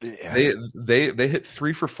froze. Yeah. They hit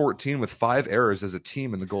 3 for 14 with 5 errors as a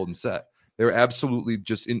team in the golden set. They were absolutely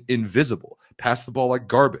just invisible. Passed the ball like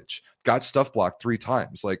garbage. Got stuff blocked 3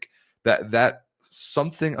 times. Like that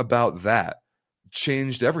something about that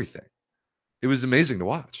changed everything. It was amazing to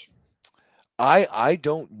watch. I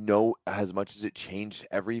don't know as much as it changed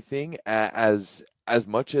everything as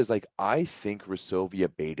much as like I think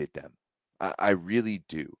Resovia baited them. I really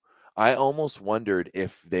do. I almost wondered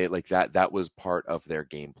if they like that was part of their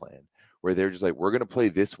game plan, where they're just like, we're gonna play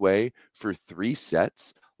this way for 3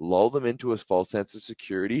 sets, lull them into a false sense of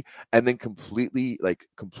security, and then completely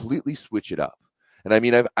switch it up. And I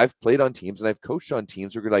mean, I've played on teams and I've coached on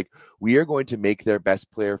teams where we're like, we are going to make their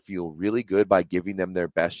best player feel really good by giving them their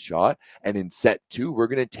best shot. And in set 2, we're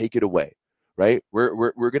going to take it away, right?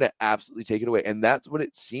 We're going to absolutely take it away. And that's what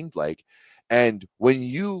it seemed like. And when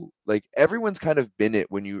you like, everyone's kind of been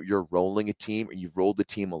it when you're rolling a team or you've rolled the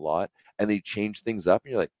team a lot and they change things up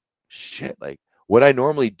and you're like, shit, like what I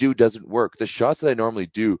normally do doesn't work. The shots that I normally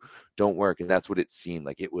do don't work. And that's what it seemed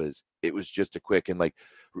like. It was just a quick, and like,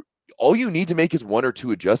 all you need to make is 1 or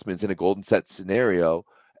 2 adjustments in a golden set scenario,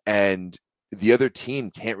 and the other team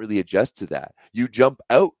can't really adjust to that. You jump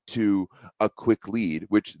out to a quick lead,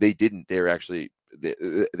 which they didn't. They're actually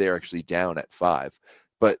down at 5,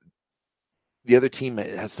 but the other team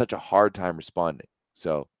has such a hard time responding.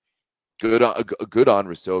 So good on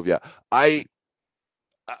Resovia.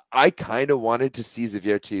 I kind of wanted to see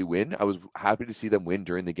Zavierche win. I was happy to see them win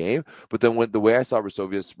during the game. But then the way I saw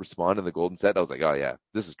Resovia respond in the golden set, I was like, oh, yeah,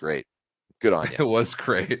 this is great. Good on you. It was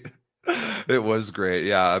great. It was great.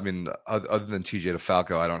 Yeah, I mean, other than TJ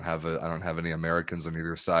DeFalco, I don't have any Americans on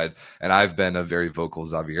either side, and I've been a very vocal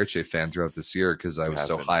Xavierche fan throughout this year because I was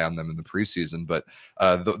so high on them in the preseason. But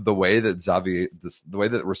the way that the way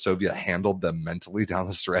that Resovia handled them mentally down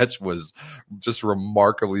the stretch was just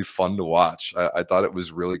remarkably fun to watch. I thought it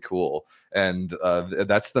was really cool, and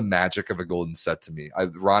that's the magic of a golden set to me.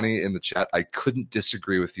 Ronnie in the chat, I couldn't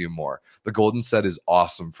disagree with you more. The golden set is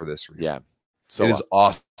awesome for this reason. Yeah. So it is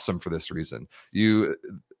awesome for this reason. You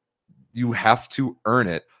have to earn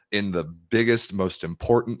it in the biggest, most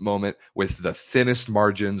important moment with the thinnest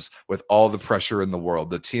margins, with all the pressure in the world.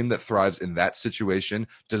 The team that thrives in that situation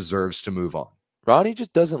deserves to move on. Ronnie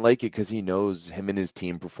just doesn't like it because he knows him and his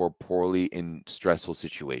team perform poorly in stressful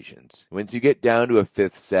situations. Once you get down to a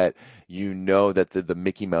fifth set, you know that the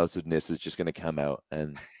Mickey Mouse-ness is just going to come out,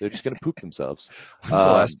 and they're just going to poop themselves. When's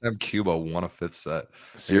the last time Cuba won a fifth set?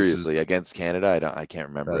 Seriously, against Canada? I can't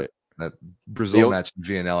remember it. That Brazil match in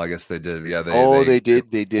VNL, I guess they did. Yeah, they did.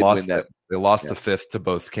 They did lost win that. They lost the fifth to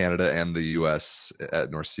both Canada and the U.S. at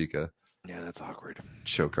Norseca. Yeah, that's awkward.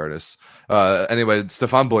 Choke artists. Anyway,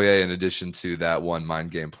 Stefan Boyer, in addition to that one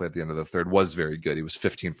mind game play at the end of the third, was very good. He was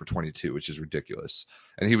 15 for 22, which is ridiculous.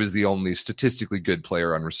 And he was the only statistically good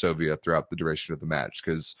player on Resovia throughout the duration of the match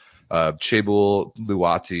because Chebul,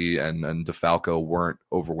 Luati, and DeFalco weren't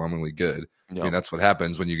overwhelmingly good. No. I mean, that's what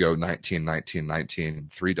happens when you go 19, 19, 19,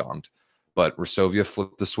 three-donged. But Resovia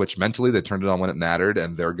flipped the switch mentally. They turned it on when it mattered,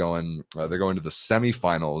 and they're going to the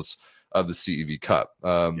semifinals of the CEV Cup.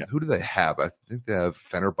 Who do they have? I think they have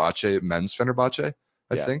Fenerbahce, men's Fenerbahce,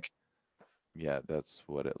 I think. Yeah, that's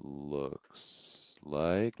what it looks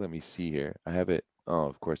like. Let me see here. I have it. Oh,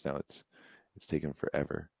 of course, now it's taken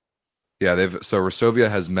forever. Yeah, so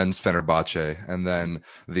Resovia has men's Fenerbahce, and then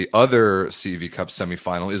the other CEV Cup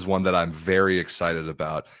semifinal is one that I'm very excited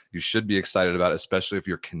about. You should be excited about, especially if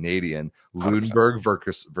you're Canadian. 100%. Lundberg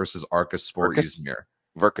versus Arkaspor Izmir.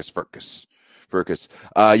 Verkus.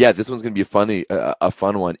 Yeah, this one's going to be a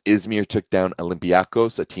fun one. Izmir took down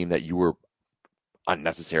Olympiacos, a team that you were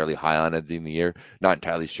unnecessarily high on at the end of the year. Not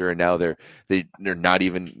entirely sure. Now they're not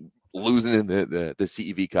even losing in the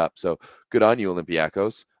CEV Cup. So good on you,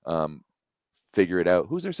 Olympiacos. Figure it out.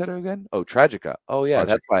 Who's their setter again? Oh, Tragica. Oh, yeah,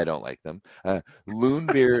 that's why I don't like them.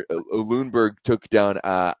 Lundberg took down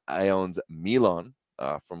Ion's Milan.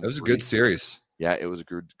 That was a good series. Yeah, it was a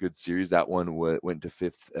good series. That one went to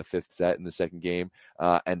fifth set in the second game.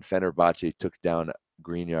 And Fenerbahce took down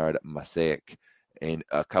Grignard Masaic in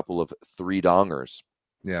a couple of three-dongers.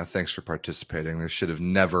 Yeah, thanks for participating. There should have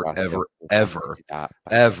never,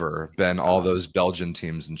 ever been all those Belgian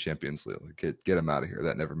teams in Champions League. Get them out of here.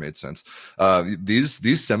 That never made sense. These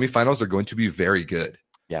semifinals are going to be very good.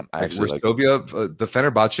 Yeah, I actually Resovia, the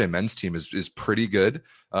Fenerbahce men's team is pretty good.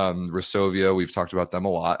 Resovia, we've talked about them a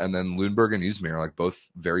lot, and then Lundberg and Izmir are both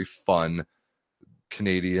very fun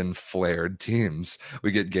Canadian flared teams.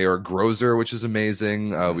 We get Georg Grozer, which is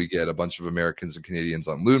amazing. We get a bunch of Americans and Canadians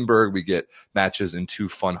on Lundberg. We get matches in two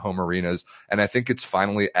fun home arenas, and I think it's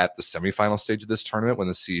finally at the semifinal stage of this tournament when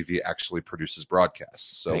the CEV actually produces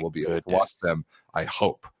broadcasts. So we'll be able to watch them. I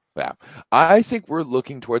hope. Yeah, I think we're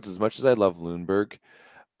looking towards, as much as I love Lundberg.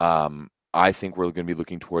 I think we're going to be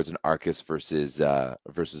looking towards an Arcus versus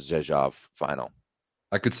Zhezhov final.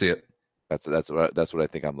 I could see it. That's what I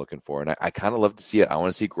think I'm looking for, and I kind of love to see it. I want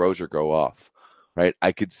to see Grozer go off, right?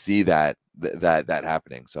 I could see that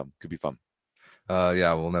happening, so it could be fun.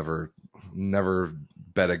 Yeah, we'll never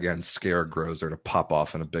bet against Georg Grozer to pop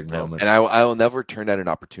off in a big moment, and I will never turn down an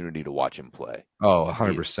opportunity to watch him play. Oh,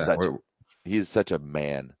 100%. He's such a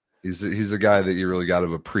man. He's a guy that you really got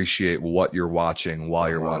to appreciate what you're watching while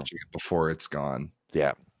you're watching it before it's gone.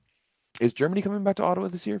 Yeah. Is Germany coming back to Ottawa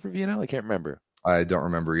this year for VNL? I can't remember. I don't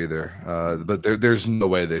remember either. But there's no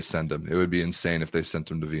way they send him. It would be insane if they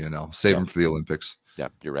sent him to VNL. Save him for the Olympics. Yeah,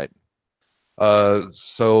 you're right.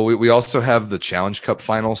 So we also have the Challenge Cup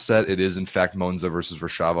final set. It is, in fact, Monza versus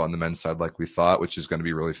Warszawa on the men's side like we thought, which is going to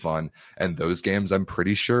be really fun. And those games, I'm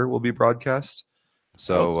pretty sure, will be broadcast.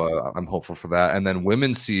 So I'm hopeful for that. And then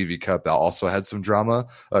women's CEV Cup also had some drama.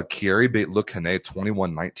 Chieri beat Le Canet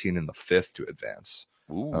 21-19 in the fifth to advance.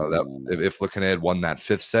 If Le Canet had won that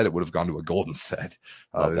fifth set, it would have gone to a golden set.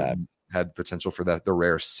 Had potential for the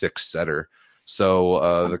rare six setter.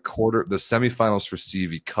 So the semifinals for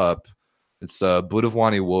CEV Cup, it's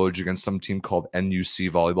Budavwani Woj against some team called NUC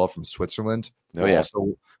Volleyball from Switzerland.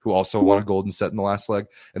 Who also won a golden set in the last leg.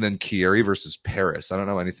 And then Chieri versus Paris. I don't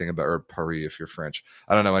know anything about, or Paris if you're French.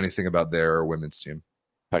 I don't know anything about their women's team.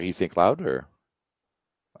 Paris Saint-Cloud, or?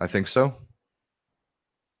 I think so.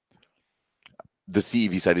 The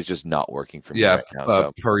CEV side is just not working for me right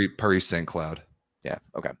now. Paris Saint-Cloud. Yeah,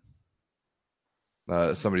 okay.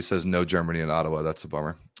 Somebody says no Germany in Ottawa. That's a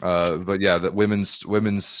bummer. But yeah, the women's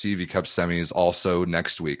CEV Cup semis also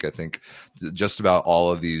next week. I think just about all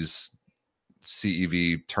of these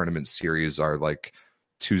CEV tournament series are like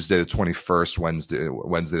Tuesday the 21st, Wednesday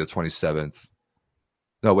the 27th.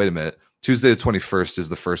 No, wait a minute. Tuesday the 21st is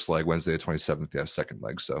the first leg. Wednesday the 27th, the second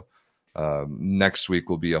leg. So next week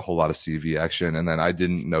will be a whole lot of CEV action. And then I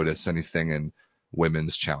didn't notice anything in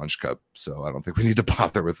Women's Challenge Cup, so I don't think we need to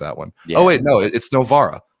bother with that one. Yeah. Oh wait, no, it's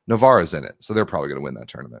Novara. Novara's in it, so they're probably going to win that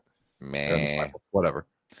tournament. Man, whatever.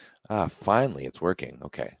 Finally, it's working.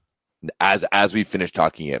 Okay, as we finish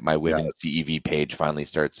talking it, my women's CEV page finally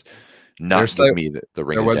starts not giving me the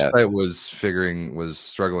ring. Their website was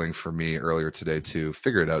struggling for me earlier today to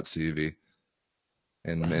figure it out. CEV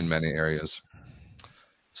in many areas.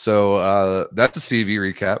 So that's a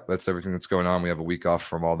CEV recap. That's everything that's going on. We have a week off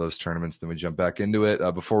from all those tournaments. Then we jump back into it.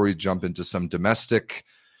 Before we jump into some domestic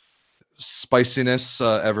spiciness,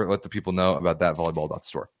 Everett, let the people know about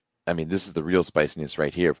thatvolleyball.store. I mean, this is the real spiciness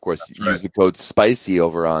right here. Of course, use the code SPICY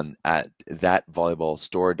over at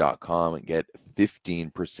thatvolleyballstore.com and get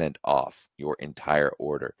 15% off your entire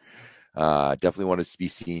order. Definitely want to be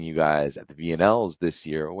seeing you guys at the VNLs this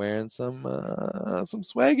year wearing some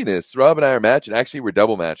swagginess. Rob and I are matching. Actually, we're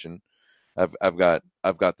double matching. I've got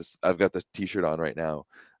the t-shirt on right now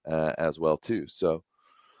as well too. So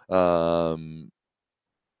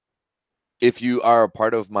if you are a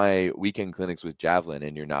part of my weekend clinics with Javelin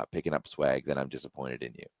and you're not picking up swag, then I'm disappointed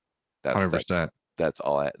in you. That's 100%. That's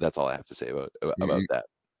all I have to say about that.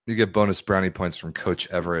 You get bonus brownie points from Coach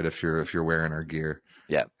Everett if you're wearing our gear.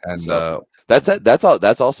 Yeah, and so that's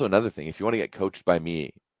also another thing. If you want to get coached by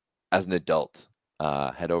me as an adult,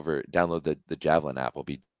 head over, download the Javelin app. We'll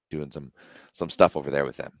be doing some stuff over there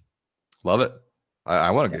with them. Love it.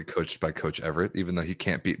 I want to get coached by Coach Everett, even though he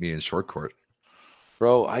can't beat me in short court.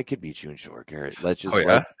 Bro, I could beat you in short, Garrett. Let's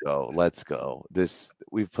go.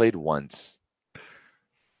 We've played once.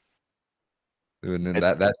 And then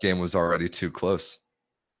that game was already too close.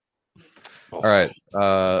 All right,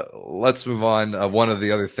 let's move on. One of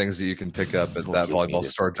the other things that you can pick up at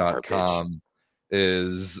thatvolleyballstore.com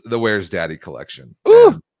is the Where's Daddy collection.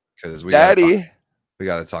 Because we got to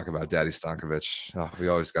talk about Daddy Stankovic. Oh, we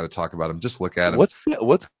always got to talk about him. Just look at him.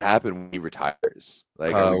 What's happened when he retires?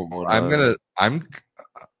 Like, I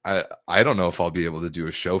don't know if I'll be able to do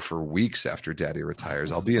a show for weeks after Daddy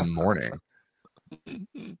retires. I'll be in mourning.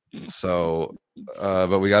 So,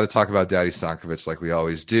 but we got to talk about Daddy Stankovic like we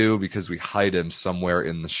always do because we hide him somewhere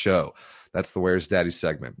in the show. That's the Where's Daddy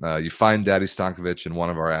segment. You find Daddy Stankovic in one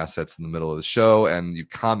of our assets in the middle of the show, and you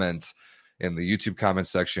comment in the YouTube comment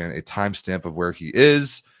section a timestamp of where he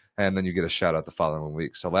is, and then you get a shout out the following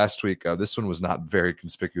week. So last week, this one was not very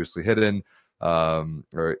conspicuously hidden.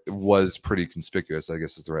 Or it was pretty conspicuous, I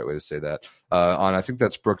guess is the right way to say that. I think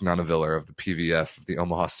that's Brooke Nunaviller of the PVF, of the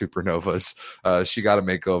Omaha Supernovas. She got a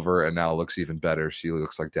makeover and now looks even better. She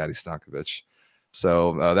looks like Daddy Stankovic.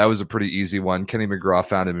 So that was a pretty easy one. Kenny McGraw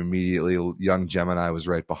found him immediately. Young Gemini was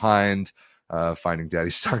right behind, finding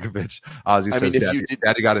Daddy Stankovic. Ozzy says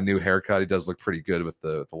Daddy got a new haircut. He does look pretty good with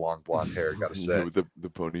the long blonde hair, gotta say. With the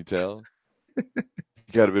ponytail.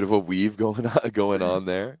 Got a bit of a weave going on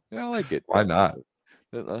there. Yeah, I like it. Why not?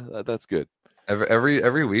 That's good.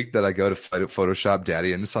 Every week that I go to Photoshop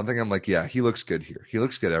Daddy into something, I'm like, yeah, he looks good here. He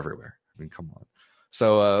looks good everywhere. I mean, come on.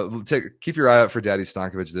 So keep your eye out for Daddy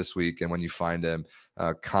Stankovic this week, and when you find him,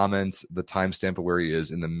 comment the timestamp of where he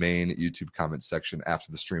is in the main YouTube comment section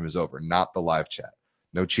after the stream is over, not the live chat.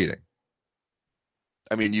 No cheating.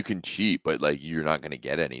 I mean, you can cheat, but like you're not going to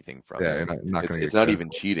get anything from it. Yeah, you're not going to. It's not even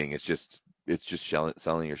cheating. It's just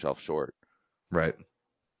selling yourself short. Right.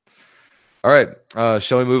 All right.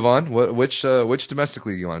 Shall we move on? Which domestic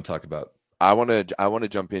league you want to talk about? I want to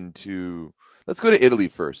jump into. Let's go to Italy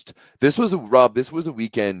first. This was a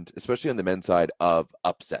weekend, especially on the men's side, of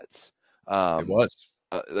upsets. It was.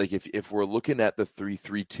 Like if we're looking at the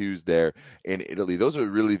 3-3-2s there in Italy, those are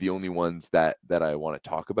really the only ones that I want to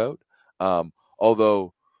talk about.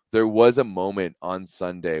 Although there was a moment on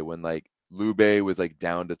Sunday when like Lube was like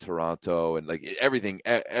down to Toronto and like everything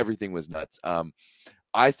was nuts.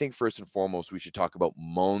 I think first and foremost we should talk about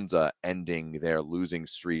Monza ending their losing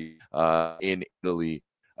streak in Italy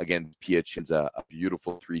against Piacenza, a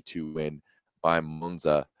beautiful 3-2 win by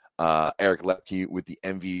Monza. Eric Lepke with the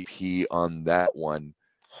MVP on that one.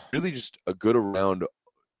 Really just a good around.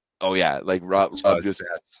 Oh yeah, like Rob just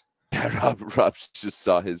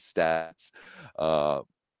saw his stats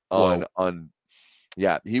on.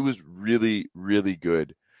 Yeah, he was really, really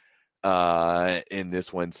good. in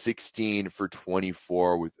this one, 16 for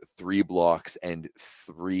 24 with 3 blocks and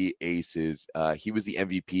 3 aces. He was the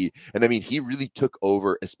MVP. And I mean, he really took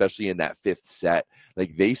over, especially in that 5th set.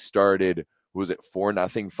 Like they started, was it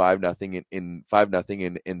 4-0, 5-0 in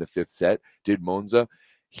 5-0 in the 5th set, did Monza.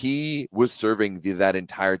 He was serving that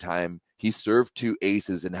entire time. He served 2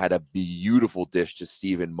 aces and had a beautiful dish to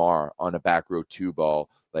Stephen Marr on a back row 2 ball,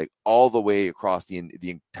 like all the way across the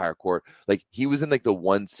entire court. Like he was in like the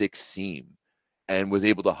 1-6 seam and was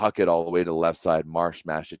able to huck it all the way to the left side. Marr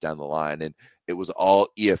smashed it down the line, and it was all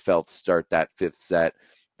EFL to start that 5th set.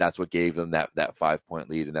 That's what gave them that 5-point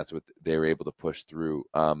lead, and that's what they were able to push through.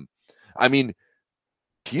 I mean,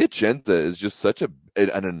 Piacenza is just such an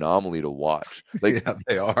anomaly to watch. Like yeah,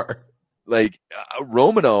 they are. Like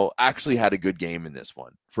Romano actually had a good game in this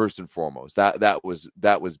one. First and foremost, that was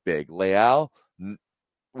big. Leal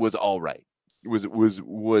was all right.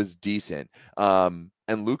 Was decent. And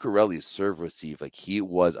Lucarelli's serve receive, like he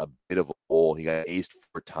was a bit of a hole. He got aced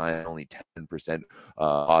 4 times, only 10%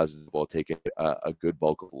 positive while taking a good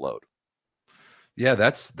bulk of the load. Yeah,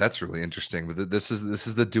 that's really interesting. But this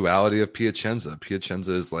is the duality of Piacenza.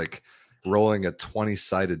 Piacenza is like rolling a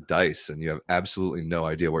 20-sided dice, and you have absolutely no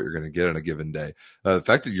idea what you're going to get on a given day. The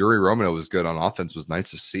fact that Yuri Romano was good on offense was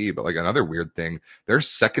nice to see, but like another weird thing, their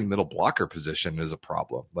second middle blocker position is a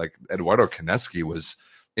problem. Like Eduardo Koneski was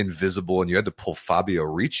invisible, and you had to pull Fabio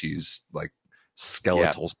Ricci's like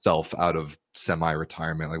skeletal self out of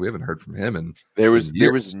semi-retirement. Like we haven't heard from him, and there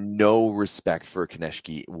was no respect for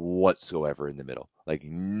Konechki whatsoever in the middle, like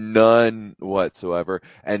none whatsoever.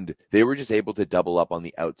 And they were just able to double up on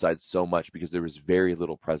the outside so much because there was very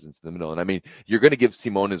little presence in the middle. And I mean, you're going to give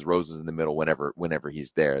Simon his roses in the middle whenever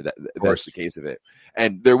he's there. That's the case of it.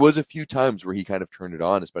 And there was a few times where he kind of turned it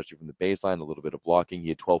on, especially from the baseline, a little bit of blocking. He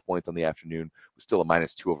had 12 points on the afternoon, was still a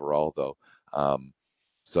 -2 overall though.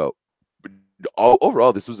 So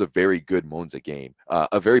overall, this was a very good Monza game.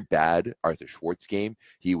 A very bad Arthur Schwartz game.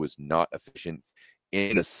 He was not efficient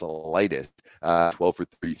in the slightest. 12 for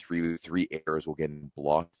 33 with 3 errors while getting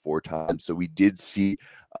blocked 4 times. So we did see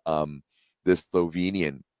this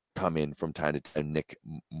Slovenian come in from time to time, Nick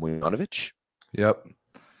Mujanovic. Yep.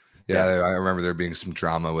 Yeah, I remember there being some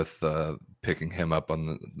drama with picking him up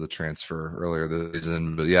on the transfer earlier this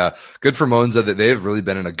season. But yeah, good for Monza that they have really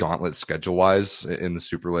been in a gauntlet schedule-wise in the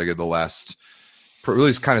Superliga the last,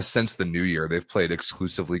 really kind of since the new year. They've played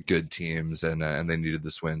exclusively good teams, and they needed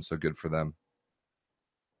this win, so good for them.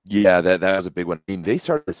 Yeah, that was a big one. I mean, they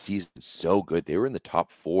started the season so good. They were in the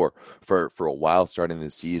top 4 for a while starting the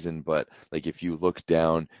season, but like if you look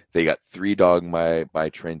down, they got 3-dogged by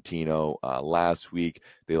Trentino last week.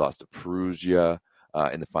 They lost to Perugia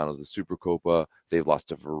in the finals of the Supercopa. They've lost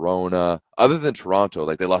to Verona. Other than Toronto,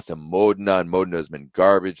 like they lost to Modena, and Modena has been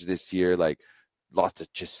garbage this year. Like lost to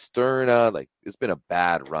Cisterna. Like it's been a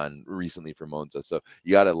bad run recently for Monza. So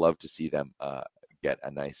you gotta love to see them get a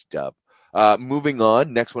nice dub. Moving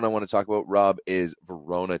on, next one I want to talk about, Rob, is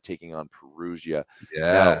Verona taking on Perugia.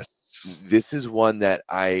 Yes. Now, this is one that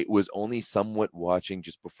I was only somewhat watching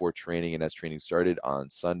just before training and as training started on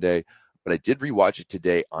Sunday, but I did rewatch it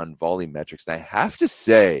today on Volley Metrics, and I have to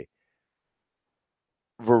say,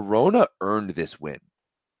 Verona earned this win,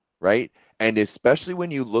 right? And especially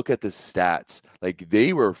when you look at the stats, like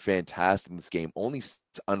they were fantastic in this game, only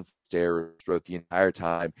unfair throughout the entire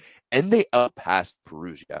time, and they outpassed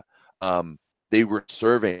Perugia. They were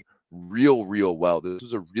serving real well. This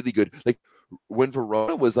was a really good, like when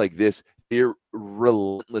Verona was like this, they're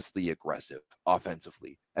relentlessly aggressive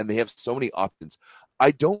offensively, and they have so many options.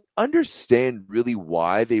 I don't understand really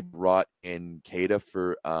why they brought in Keita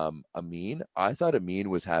for Amin. I thought Amin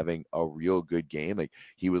was having a real good game. Like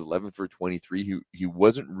he was 11 for 23. He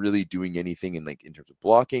wasn't really doing anything in terms of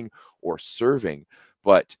blocking or serving,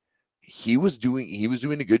 but he was doing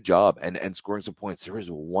a good job and scoring some points. There was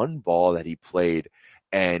one ball that he played,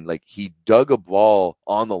 and like he dug a ball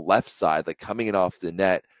on the left side, like coming in off the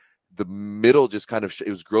net. The middle just kind of, it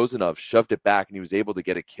was Grozanov, shoved it back, and he was able to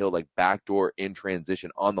get a kill, like backdoor in transition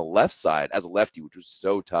on the left side as a lefty, which was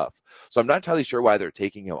so tough. So I'm not entirely sure why they're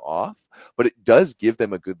taking him off, but it does give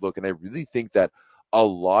them a good look. And I really think that a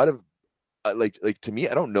lot of, like to me,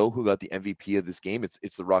 I don't know who got the MVP of this game.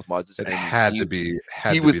 It's the Rock Mods. It had to be.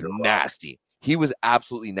 He was nasty. He was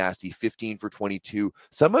absolutely nasty. 15 for 22.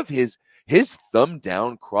 Some of his thumb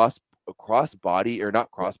down cross body, or not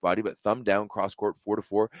cross body, but thumb down cross court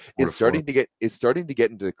 4-4 is starting to get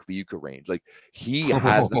into the Kliuka range. Like he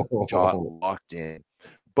has the shot locked in.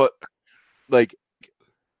 But like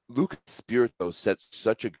Luka Spirito sets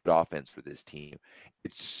such a good offense for this team.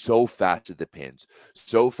 It's so fast at the pins,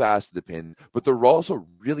 but they're also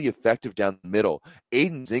really effective down the middle.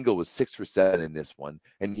 Aiden Zingle was 6 for 7 in this one,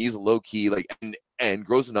 and he's low key and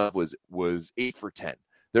Grozanov was 8 for 10.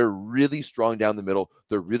 They're really strong down the middle.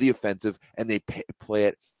 They're really offensive, and they play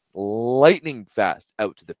it lightning fast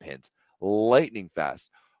out to the pins. Lightning fast.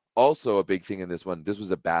 Also, a big thing in this one, this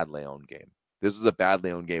was a bad Leon game.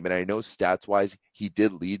 And I know stats-wise, he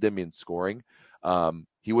did lead them in scoring.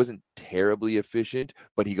 He wasn't terribly efficient,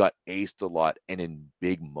 but he got aced a lot and in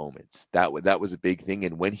big moments. That was a big thing.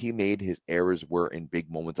 And when he made his errors were in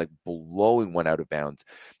big moments, like blowing one out of bounds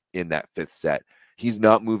in that 5th set. He's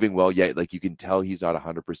not moving well yet. Like, you can tell he's not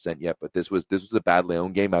 100% yet, but this was a bad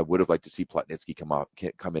Leon game. I would have liked to see Plotnitsky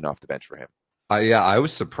come in off the bench for him. I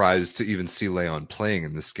was surprised to even see Leon playing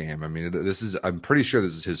in this game. I mean, I'm pretty sure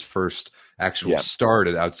this is his first actual start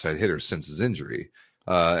at outside hitter since his injury.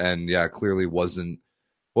 And clearly wasn't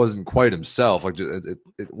quite himself. Like, it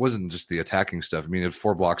wasn't just the attacking stuff. I mean, he had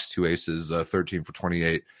 4 blocks, 2 aces, 13 for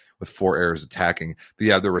 28 with 4 errors attacking.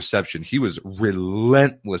 But the reception, he was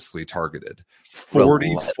relentlessly targeted.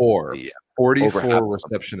 44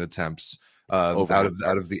 reception attempts out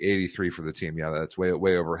of the 83 for the team. Yeah, that's way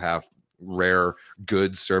over half. Rare,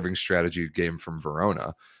 good serving strategy game from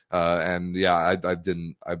Verona. I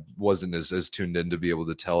wasn't as tuned in to be able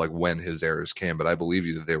to tell like when his errors came, but I believe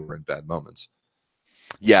you that they were in bad moments.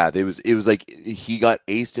 Yeah, it was like he got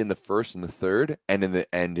aced in the 1st and the 3rd, and in the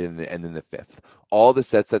in the 5th. All the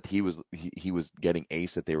sets that he was getting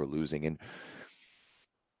aced that they were losing, and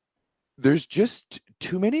there's just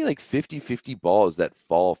too many like 50-50 balls that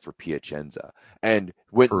fall for Piacenza. And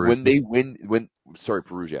when they win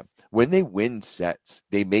Perugia, when they win sets,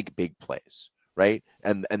 they make big plays, right?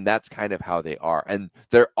 And that's kind of how they are. And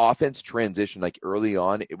their offense transition, like early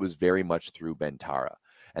on, it was very much through Bentara.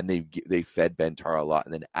 And they fed Bentara a lot.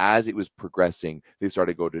 And then as it was progressing, they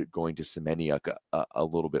started going to Semeniuk a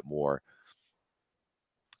little bit more.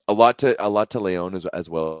 A lot to Leon as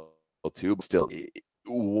well too, but still it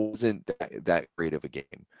wasn't that great of a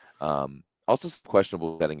game. Also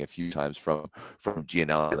questionable setting a few times from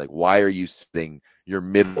Gianelli. Like, why are you setting your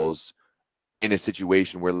middles in a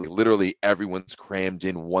situation where like, literally everyone's crammed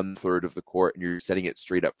in 1/3 of the court and you're setting it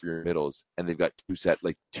straight up for your middles, and they've got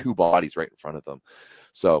two bodies right in front of them.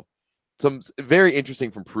 So some very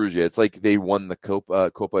interesting from Perugia. It's like they won the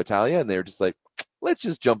Coppa Italia and they're just like, let's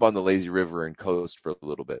just jump on the lazy river and coast for a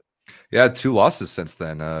little bit. Yeah, 2 losses since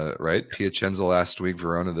then, right? Piacenza last week,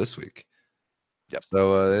 Verona this week. Yep.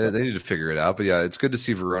 So they need to figure it out. But it's good to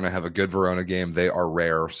see Verona have a good Verona game. They are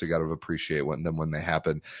rare, so you got to appreciate them when they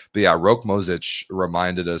happen. But Rok Mozic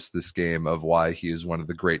reminded us this game of why he is one of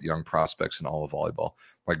the great young prospects in all of volleyball.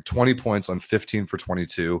 Like 20 points on 15 for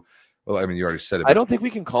 22. Well, I mean, you already said it. I don't think we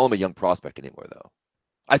can call him a young prospect anymore, though.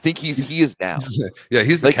 I think he is now.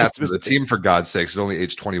 He's the captain of the team, for God's sakes, at only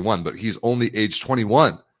age 21, but he's only age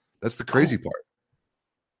 21. That's the crazy part.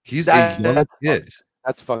 He's a young kid.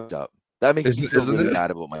 That's fucked up. That makes me feel really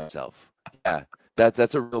bad about myself. Yeah,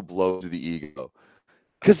 that's a real blow to the ego.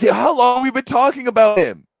 Because how long have we been talking about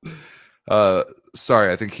him?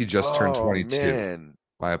 Sorry, I think he just turned 22. Man.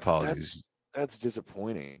 My apologies. That's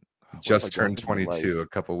disappointing. Just turned 22 a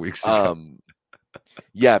couple weeks ago.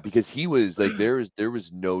 Yeah, because he was like, there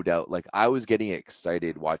was no doubt. Like, I was getting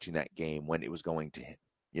excited watching that game when it was going to him,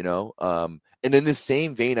 you know? And in the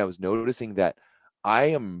same vein, I was noticing that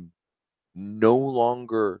I am no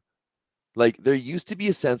longer like, there used to be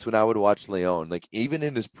a sense when I would watch Leon, like even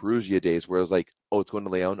in his Perugia days, where I was like, oh, it's going to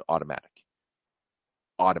Leon, automatic.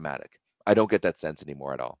 I don't get that sense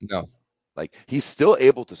anymore at all. No. Like, he's still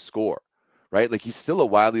able to score, right? Like, he's still a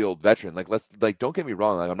wily old veteran. Like, don't get me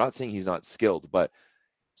wrong. Like, I'm not saying he's not skilled, but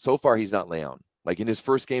so far he's not Leon. Like, in his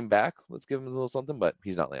first game back, let's give him a little something, but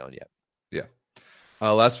he's not Leon yet. Yeah.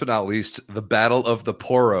 Last but not least, the Battle of the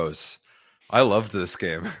Poros. I loved this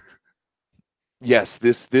game. Yes,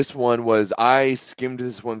 this one was, I skimmed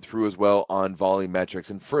this one through as well on volley metrics.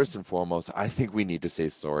 And first and foremost, I think we need to say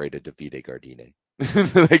sorry to Davide Gardini.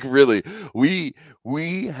 Like, really,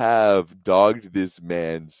 we have dogged this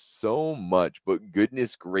man so much, but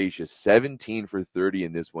goodness gracious, 17 for 30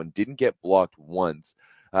 in this one. Didn't get blocked once.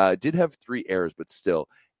 Did have 3 errors, but still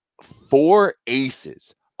 4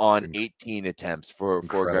 aces on 18 attempts for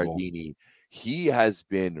Gardini. He has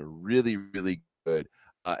been really, really good.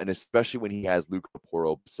 And especially when he has Luca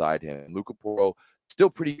Porro beside him. Luca Porro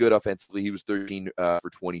still pretty good offensively. He was 13 for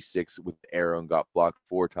 26 with the arrow and got blocked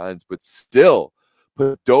 4 times. But still,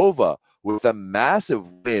 Padova with a massive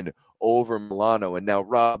win over Milano. And now,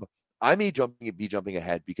 Rob, I may be jumping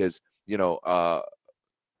ahead because,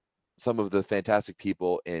 some of the fantastic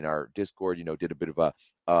people in our Discord, did a bit of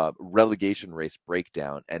a relegation race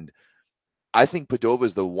breakdown, and I think Padova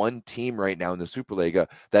is the one team right now in the Superliga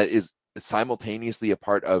that is simultaneously a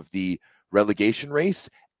part of the relegation race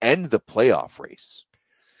and the playoff race.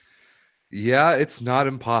 Yeah, it's not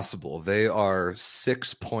impossible. They are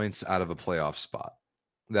 6 points out of a playoff spot.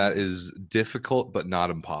 That is difficult, but not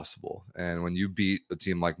impossible. And when you beat a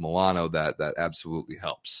team like Milano, that absolutely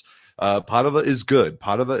helps. Padova is good.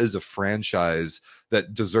 Padova is a franchise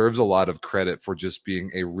that deserves a lot of credit for just being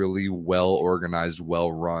a really well-organized,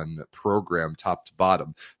 well-run program top to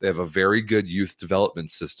bottom. They have a very good youth development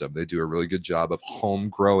system. They do a really good job of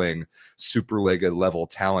home-growing Superliga level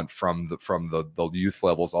talent from the youth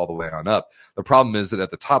levels all the way on up. The problem is that at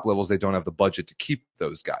the top levels, they don't have the budget to keep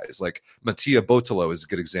those guys. Like Mattia Botolo is a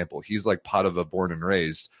good example. He's like Padova born and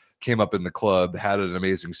raised. Came up in the club, had an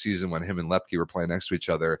amazing season when him and Lepke were playing next to each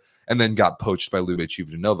other, and then got poached by Lube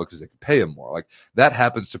Civitanova because they could pay him more. Like that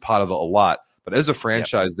happens to Padova a lot. But as a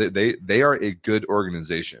franchise, they are a good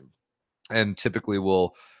organization and typically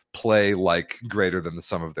will play like greater than the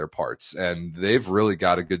sum of their parts. And they've really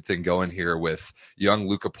got a good thing going here with young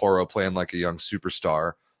Luca Porro playing like a young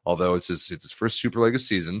superstar. Although it's his first Superliga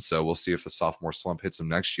season, so we'll see if the sophomore slump hits him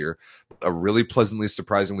next year. A really pleasantly,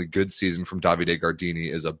 surprisingly good season from Davide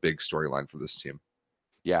Gardini is a big storyline for this team.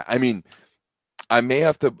 Yeah, I mean, I may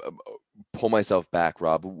have to pull myself back,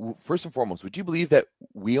 Rob. First and foremost, would you believe that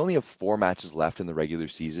we only have 4 matches left in the regular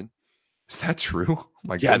season? Is that true?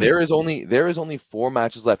 My goodness. There is only 4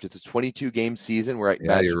 matches left. It's a 22-game season where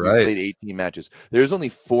you're right. We played 18 matches. There's only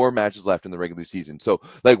 4 matches left in the regular season. So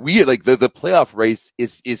the playoff race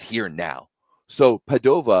is here now. So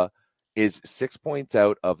Padova is 6 points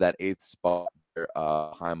out of that 8th spot.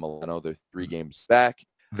 Behind Milano, they're 3 games back.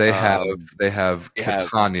 They have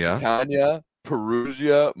Catania,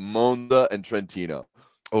 Perugia, Monza, and Trentino.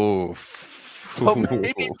 Oh. So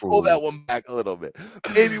maybe pull that one back a little bit.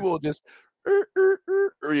 Maybe we'll just.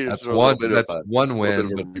 That's one win.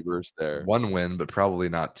 Reverse there. 1 win, but probably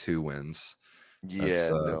not 2 wins. Yeah,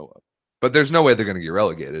 no. But there's no way they're going to get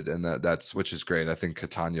relegated, and that's which is great. I think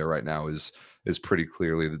Catania right now is pretty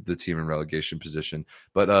clearly the team in relegation position.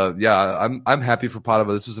 But I'm happy for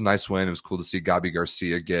Padova. This was a nice win. It was cool to see Gabi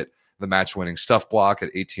Garcia get the match-winning stuff block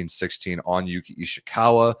at 18-16 on Yuki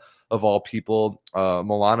Ishikawa. Of all people,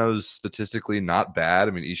 Milano's statistically not bad.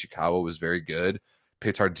 I mean, Ishikawa was very good.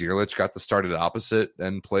 Petar Dirlic got the start at opposite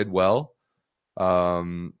and played well.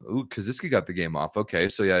 Kaziski got the game off. Okay,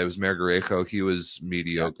 so yeah, it was Margarejo. He was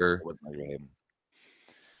mediocre.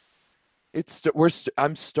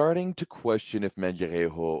 I'm starting to question if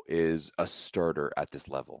Margarejo is a starter at this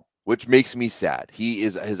level, which makes me sad. He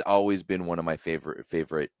has always been one of my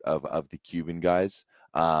favorite of the Cuban guys.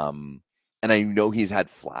 And I know he's had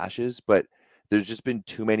flashes, but there's just been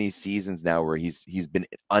too many seasons now where he's been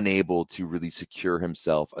unable to really secure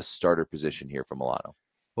himself a starter position here for Milano.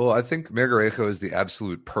 Well, I think Margarejo is the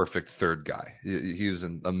absolute perfect third guy. He's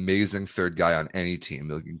an amazing third guy on any team.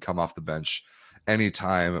 He can come off the bench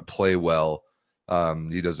anytime, play well.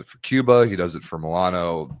 He does it for Cuba. He does it for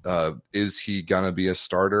Milano. Is he going to be a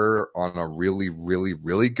starter on a really, really,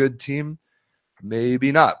 really good team?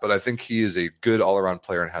 Maybe not, but I think he is a good all-around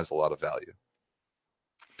player and has a lot of value.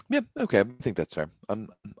 Yeah, okay. I think that's fair.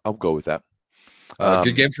 I'll go with that.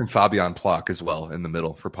 Good game from Fabian Plak as well in the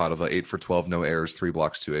middle for Padova. 8 for 12, no errors, 3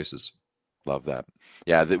 blocks, 2 aces. Love that.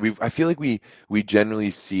 Yeah, I feel like we generally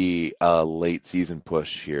see a late season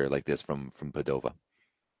push here like this from Padova.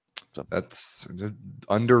 So that's an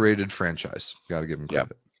underrated franchise. Got to give him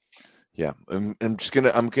credit. Yeah, I'm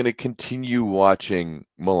gonna continue watching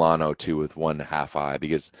Milano too with one half eye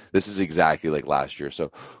because this is exactly like last year.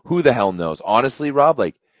 So who the hell knows? Honestly, Rob,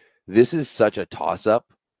 like this is such a toss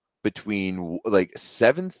up between like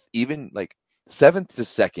 7th to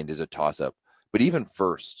 2nd is a toss up, but even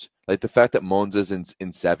first, like the fact that Monza's in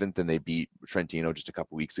 7th and they beat Trentino just a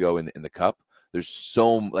couple weeks ago in the cup. There's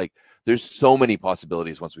so many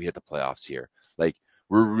possibilities once we hit the playoffs here. Like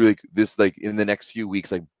we're really this like in the next few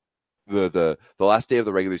weeks, like. The last day of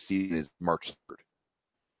the regular season is March 3rd.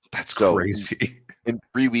 That's crazy. In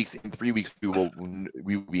 3 weeks, we will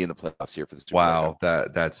be in the playoffs here for the Super Wow,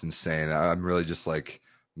 that's insane. I'm really just like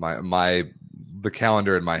the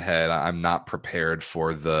calendar in my head. I'm not prepared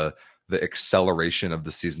for the acceleration of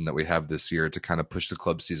the season that we have this year to kind of push the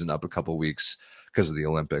club season up a couple weeks because of the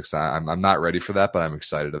Olympics. I'm not ready for that, but I'm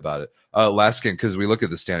excited about it. Last game, because we look at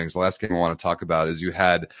the standings, the last game I want to talk about is you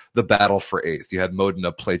had the battle for 8th. You had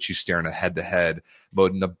Modena play Cisterna head-to-head.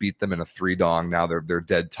 Modena beat them in a 3-dong. Now they're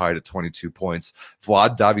dead tied at 22 points.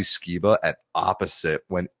 Vlad Daviskiba at opposite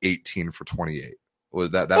went 18 for 28.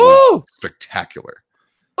 That was spectacular.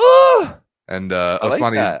 Oh, And I like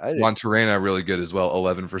Osmani that. Monterrena really good as well,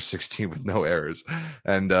 11 for 16 with no errors.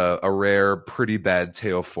 And a rare, pretty bad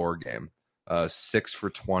Teo 4 game. 6 for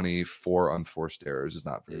 20, 4 unforced errors is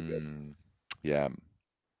not very good. Yeah.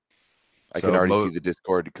 I So can already see the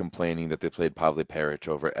Discord complaining that they played Pavle Peric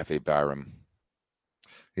over F.A. Bayram.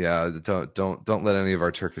 Yeah, don't let any of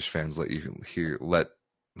our Turkish fans let you hear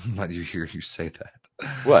you say that.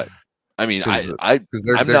 What? I mean, because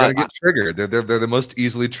they're I'm going not to get triggered. They're the most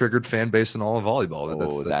easily triggered fan base in all of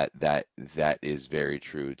volleyball. That is very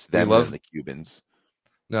true. It's We them love and the Cubans.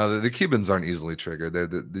 No, the Cubans aren't easily triggered.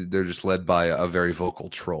 They're just led by a very vocal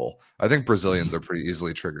troll. I think Brazilians are pretty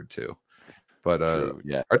easily triggered too. But True,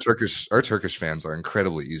 yeah. our Turkish fans are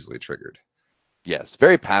incredibly easily triggered. Yes,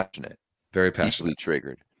 very passionate. Very passionate. Easily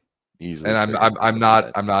triggered. And I'm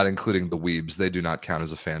not including the weebs. They do not count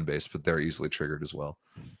as a fan base, but they're easily triggered as well.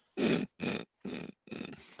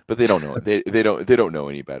 But they don't know. They don't know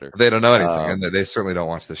any better. They don't know anything, and they certainly don't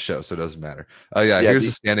watch the show, so it doesn't matter. Here's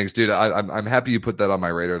the standings, dude. I'm happy you put that on my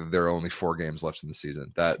radar. That there are only 4 games left in the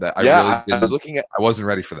season. I was looking at. I wasn't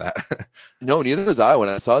ready for that. No, neither was I. When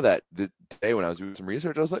I saw that today, when I was doing some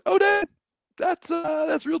research, I was like, "Oh, Dad,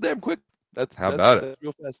 that's real damn quick. That's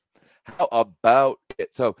real fast. How about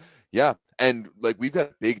it?" So yeah, and like we've got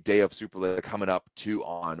a big day of Super League coming up too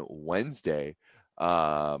on Wednesday.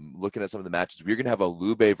 Looking at some of the matches, we're gonna have a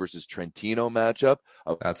Lube versus Trentino matchup.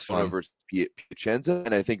 That's fun. Versus Piacenza,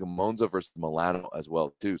 and I think Monza versus Milano as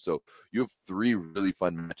well too. So you have 3 really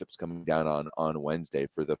fun matchups coming down on Wednesday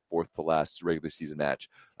for the 4th to last regular season match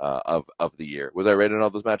of the year. Was I right on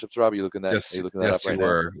all those matchups, Rob? Are you looking at that? Yes, you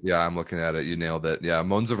were. Yeah, I'm looking at it. You nailed it. Yeah,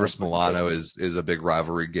 Monza versus Milano is a big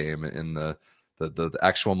rivalry game in the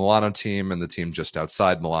actual Milano team and the team just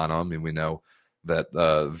outside Milano. I mean, we know that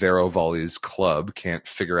Vero Volley's club can't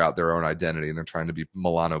figure out their own identity, and they're trying to be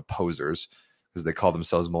Milano posers because they call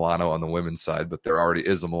themselves Milano on the women's side, but there already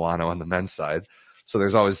is a Milano on the men's side. So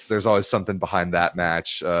there's always something behind that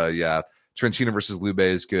match. Trentino versus Lube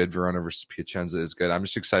is good. Verona versus Piacenza is good. I'm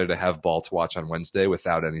just excited to have ball to watch on Wednesday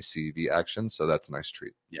without any CEV action, so that's a nice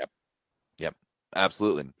treat. Yep,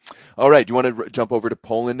 absolutely. All right, do you want to jump over to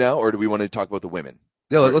Poland now, or do we want to talk about the women?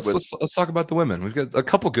 Yeah, let's talk about the women. We've got a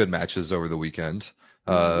couple good matches over the weekend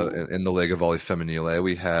in the Lega Volley Femminile.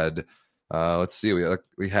 We had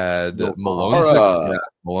we had Malonza.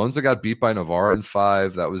 Malonza got beat by Novara in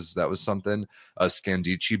 5. That was something.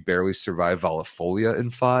 Scandici barely survived Valafolia in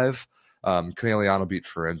 5. Conegliano beat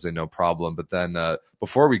Firenze, no problem. But then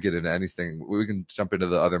before we get into anything, we can jump into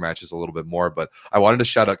the other matches a little bit more. But I wanted to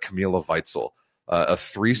shout out Camila Weitzel. A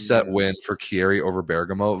 3-set win for Chieri over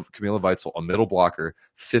Bergamo. Camila Weitzel, a middle blocker,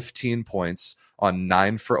 15 points on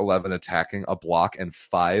 9 for 11 attacking, a block, and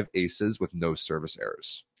 5 aces with no service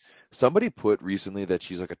errors. Somebody put recently that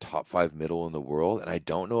she's like a top 5 middle in the world, and I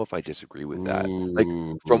don't know if I disagree with that. Like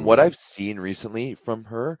from what I've seen recently from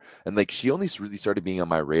her, and like she only really started being on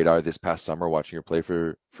my radar this past summer, watching her play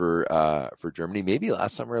for Germany. Maybe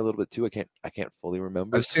last summer a little bit too. I can't fully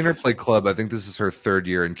remember. I've seen her play club. I think this is her 3rd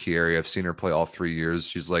year in Chieri. I've seen her play all 3 years.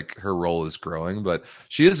 She's like her role is growing, but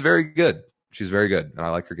she is very good. She's very good, and I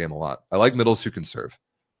like her game a lot. I like middles who can serve.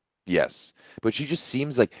 Yes, but she just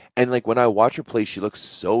seems like, and like when I watch her play, she looks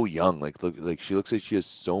so young. Like she looks like she has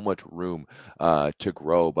so much room to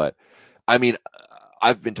grow. But I mean,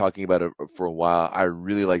 I've been talking about it for a while. I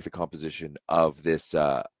really like the composition of this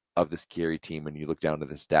Chieri team. When you look down to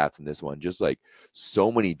the stats in this one, just like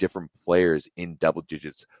so many different players in double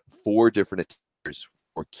digits, 4 different attackers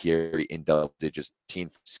for Chieri in double digits, 13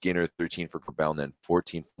 for Skinner, 13 for Krbelna, and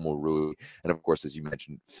 14 for Morui, and of course, as you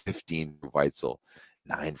mentioned, 15 for Weitzel.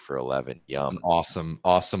 9 for 11. Yum. Awesome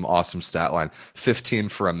stat line. 15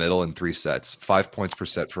 for a middle in 3 sets. 5 points per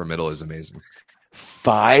set for a middle is amazing.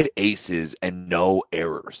 5 aces and no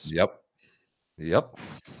errors. Yep.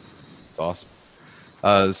 It's awesome.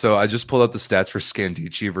 So I just pulled up the stats for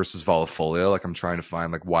Scandici versus Valafolia. Like I'm trying to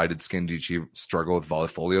find like why did Scandici struggle with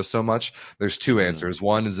Valafolia so much? There's 2 answers.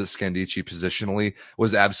 One is that Scandici positionally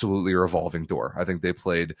was absolutely a revolving door. I think they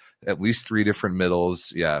played at least 3 different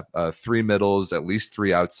middles. 3 middles, at least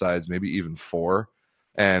 3 outsides, maybe even 4.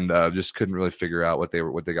 And just couldn't really figure out what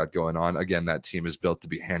they got going on. Again, that team is built to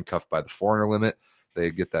be handcuffed by the foreigner limit. They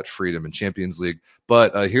get that freedom in Champions League.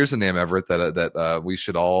 But here's a name, Everett, that we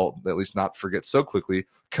should all at least not forget so quickly.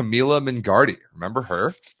 Camila Mingardi. Remember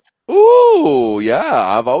her? Ooh,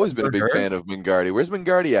 yeah. I've always been a big fan of Mingardi. Where's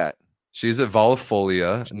Mingardi at? She's at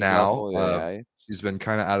Valafolia now. She's been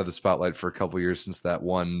kind of out of the spotlight for a couple years since that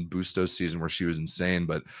one Bustos season where she was insane.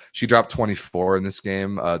 But she dropped 24 in this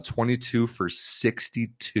game. 22 for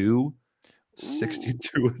 62.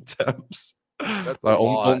 62 attempts. That's a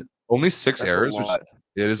lot. Only 6 errors,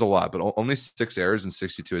 It is a lot, but only 6 errors and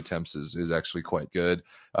 62 attempts is actually quite good.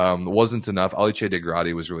 Wasn't enough. Alice de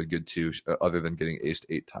Gradi was really good too, other than getting aced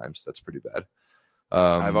 8 times. That's pretty bad.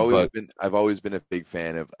 I've always been a big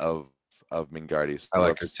fan of Mingardi. So I like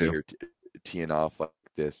love her to see too. her teeing off like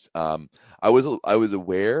this. I was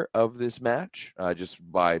aware of this match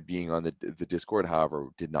just by being on the Discord. However,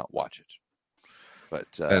 did not watch it.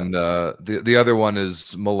 But And the other one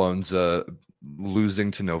is Malone's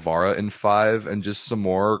losing to Novara in 5, and just some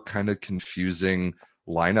more kind of confusing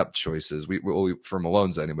lineup choices. We for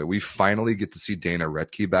Malone's anyway. We finally get to see Dana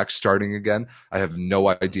Retke back starting again. I have no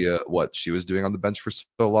idea what she was doing on the bench for so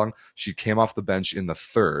long. She came off the bench in the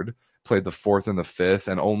 3rd, played the 4th and the 5th,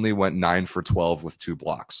 and only went 9 for 12 with 2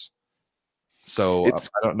 blocks. So I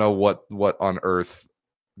don't know what on earth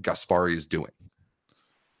Gaspari is doing.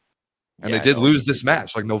 And they did lose this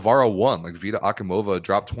match. Like Novara won. Like Vita Akimova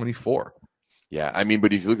dropped 24. Yeah, I mean,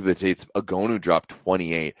 but if you look at the dates, Agonu dropped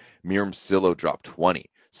 28. Miriam Silo dropped 20.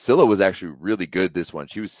 Silo was actually really good this one.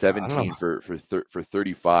 She was 17 for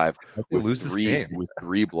 35 with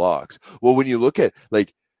 3 blocks. Well, when you look at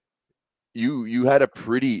like you had a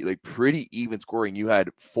pretty even scoring. You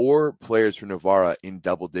had 4 players for Novara in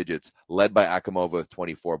double digits, led by Akimova with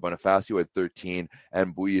 24. Bonifacio had 13,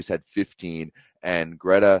 and Buyas had 15, and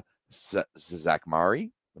Greta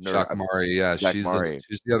Zakmari. Shakmari, yeah, she's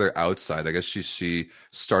the other outside. I guess she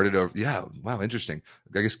started over. Yeah, wow, interesting.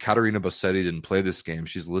 I guess Katerina Bossetti didn't play this game.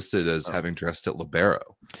 She's listed as having dressed at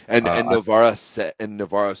libero. And Novara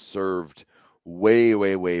served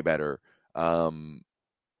way better.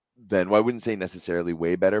 Then I wouldn't say necessarily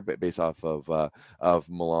way better, but based off of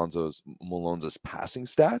Malone's passing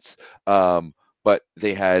stats. But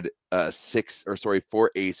they had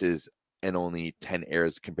 4 aces and only 10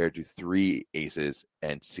 errors compared to 3 aces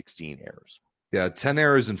and 16 errors. Yeah, 10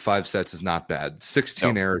 errors in 5 sets is not bad.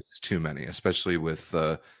 16 errors is too many, especially with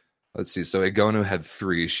let's see. So Egonu had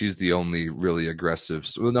 3. She's the only really aggressive.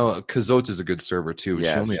 Well, no, Kazot is a good server too.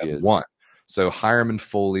 Yeah, she only had 1. So Hireman,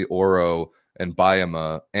 Foley, Oro, and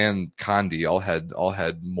Bayama and Kandi all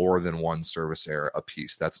had more than 1 service error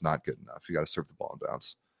apiece. That's not good enough. You got to serve the ball in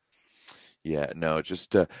bounds. Yeah, no,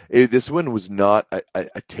 just this one was not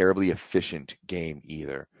a terribly efficient game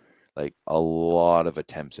either. Like a lot of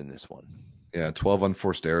attempts in this one. Yeah, 12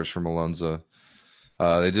 unforced errors from Alonza.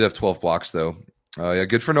 They did have 12 blocks though. Yeah,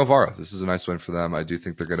 good for Novara. This is a nice win for them. I do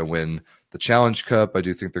think they're going to win the Challenge Cup. I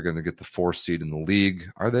do think they're going to get the 4th seed in the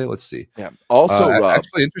league. Are they? Let's see. Yeah. Also, Rob,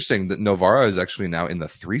 actually interesting that Novara is actually now in the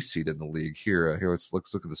 3 seed in the league. Here, let's look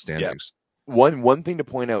at the standings. Yeah. One thing to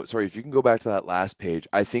point out, sorry, if you can go back to that last page,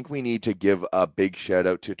 I think we need to give a big shout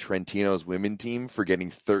out to Trentino's women team for getting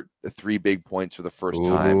 3 big points for the first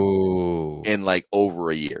time in like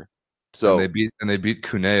over a year. So and they beat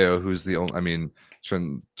Cuneo, who's the only. I mean,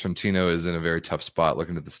 Trentino is in a very tough spot.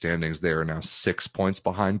 Looking at the standings, they are now 6 points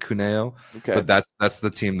behind Cuneo. Okay, but that's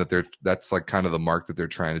the team that's like kind of the mark that they're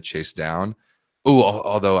trying to chase down.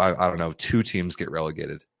 Although I don't know, 2 teams get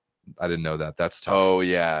relegated. I didn't know that. That's tough. Oh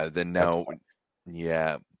yeah, then now,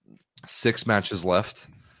 yeah, 6 matches left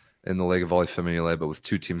in the Lega Volley Femminile, but with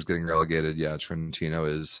 2 teams getting relegated, yeah, Trentino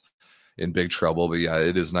is in big trouble. But yeah,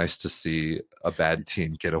 it is nice to see a bad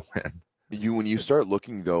team get a win. When you start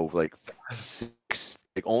looking though, like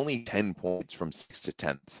only 10 points from 6th to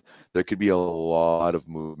 10th, there could be a lot of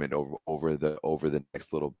movement over the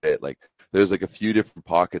next little bit. Like there's like a few different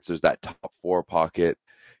pockets. There's that top 4 pocket.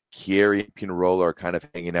 Chieri and Pinerola are kind of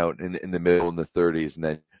hanging out in the middle in the 30s, and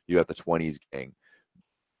then you got the 20s gang.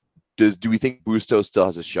 Do we think Busto still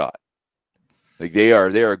has a shot? Like they are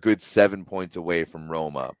a good 7 points away from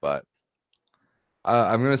Roma, but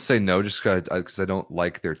I'm gonna say no, just because I don't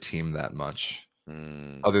like their team that much.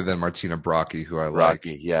 Other than Martina Brocchi, who I like.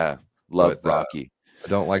 Yeah, love Brocchi. I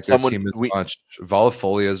don't like their team as much.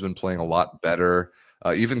 Valafolia has been playing a lot better.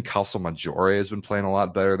 Even Calzomaggiore has been playing a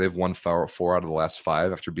lot better. They've won 4 out of the last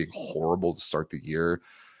 5 after being horrible to start the year.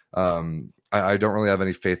 I don't really have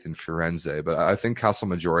any faith in Firenze, but I think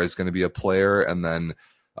Calzomaggiore is going to be a player. And then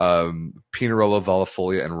Pinerola,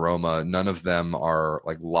 Valafolia, and Roma, none of them are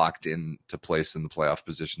like locked into place in the playoff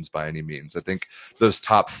positions by any means. I think those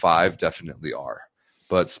top 5 definitely are.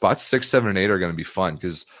 But spots 6, 7, and 8 are going to be fun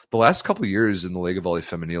because the last couple of years in the Lega Volley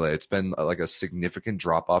Femminile, it's been like a significant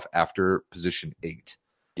drop off after position 8.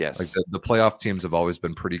 Yes, like the playoff teams have always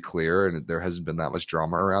been pretty clear, and there hasn't been that much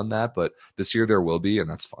drama around that. But this year there will be, and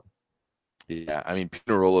that's fun. Yeah, I mean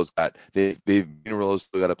Pinerola's got Pinerola's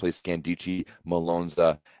still got to play Scandici,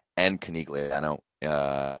 Malonza, and Canigliano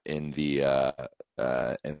in the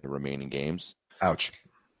remaining games. Ouch.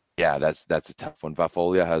 Yeah, that's a tough one.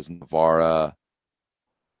 Vafolia has Novara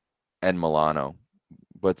and Milano,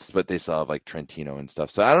 but they still have like Trentino and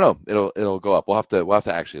stuff. So I don't know. It'll go up. We'll have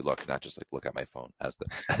to actually look, not just like look at my phone as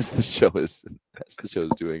the show is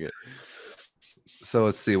doing it. So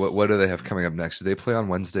let's see what do they have coming up next? Do they play on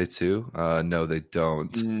Wednesday too? No, they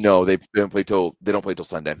don't. No, they don't play till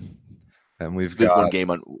Sunday. And we've There's got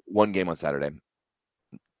one game on Saturday.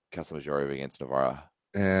 Casa Majorova against Navarra.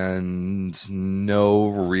 And no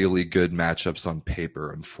really good matchups on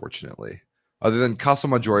paper, unfortunately. Other than Casa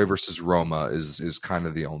Maggiore versus Roma is kind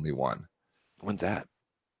of the only one. When's that?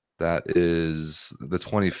 That is the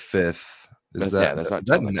 25th. That's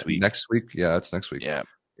not next week. Next week? Yeah, that's next week. Yeah.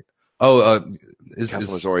 Oh, Casa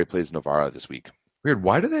Maggiore plays Navarra this week. Weird.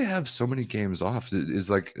 Why do they have so many games off? Is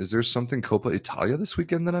there something Coppa Italia this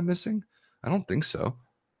weekend that I'm missing? I don't think so.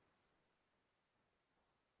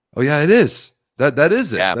 Oh yeah, it is. That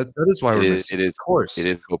is it. Yeah. That is why we're missing. It is. Of course. It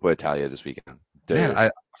is Coppa Italia this weekend. Man,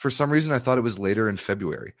 for some reason I thought it was later in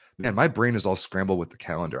February. Man, my brain is all scrambled with the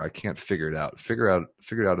calendar. I can't figure it out. Figure out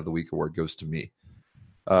of the week award goes to me.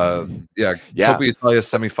 Coppa Italia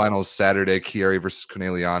semifinals Saturday. Chieri versus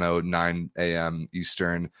Conegliano, 9 a.m.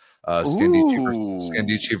 Eastern.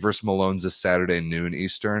 Scandicci versus Malone's is Saturday noon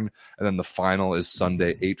Eastern, and then the final is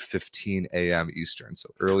Sunday 8:15 a.m. Eastern. So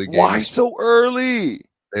early game. Why so early?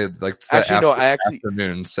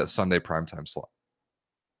 Afternoon set Sunday primetime slot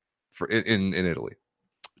for in Italy.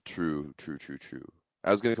 True.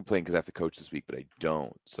 I was going to complain because I have to coach this week, but I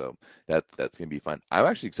don't. So that's going to be fun. I'm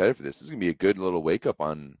actually excited for this. This is going to be a good little wake up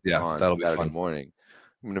on that'll be Saturday fun. morning.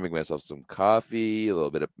 I'm going to make myself some coffee, a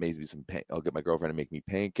little bit of maybe some. I'll get my girlfriend to make me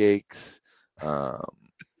pancakes. For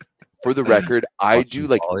the record, I do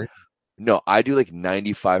like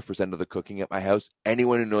 95% of the cooking at my house.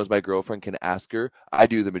 Anyone who knows my girlfriend can ask her. I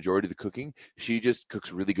do the majority of the cooking. She just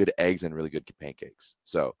cooks really good eggs and really good pancakes.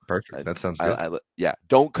 So perfect. That sounds good.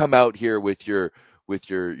 Don't come out here with your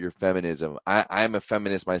feminism. I'm a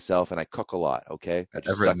feminist myself, and I cook a lot. Okay,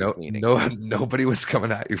 Everett, nobody was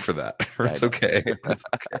coming at you for that. It's okay. That's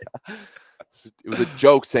okay. It was a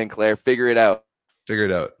joke, Sinclair. Figure it out. Yeah,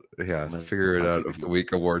 figure it out. If the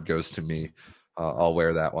week award goes to me, I'll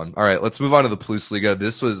wear that one. All right, let's move on to the Plusliga.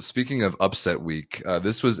 This was, speaking of upset week,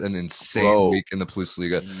 this was an insane week in the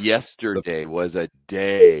Plusliga. Yesterday was a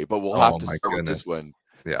day, but we'll have to start with this one.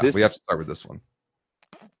 Yeah, we have to start with this one.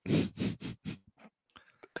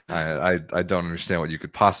 I don't understand what you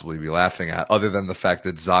could possibly be laughing at, other than the fact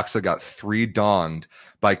that Zaxa got 3-donged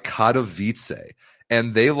by Katowice,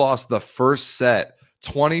 and they lost the first set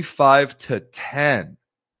 25-10.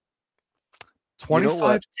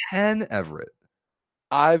 25-10, Everett.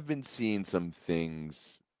 I've been seeing some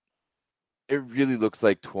things. It really looks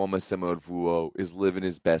like Tuomo Semorvuo is living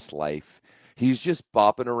his best life. He's just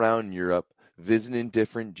bopping around Europe, visiting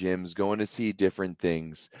different gyms, going to see different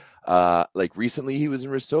things. Like recently he was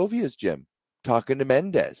in Rasovia's gym talking to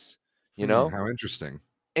Mendes. You know? How interesting.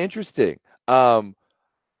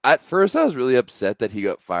 At first I was really upset that he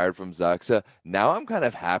got fired from Zaxa. Now I'm kind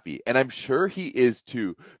of happy, and I'm sure he is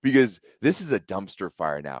too, because this is a dumpster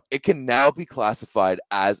fire now. It can now be classified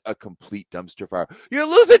as a complete dumpster fire. You're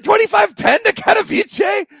losing 25-10 to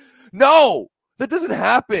Katowice? No, that doesn't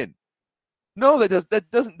happen. No,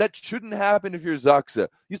 that shouldn't happen if you're Zaxa.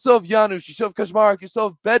 You still have Janusz, you still have Kaczmarek, you still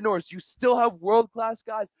have Bednorz, you still have world-class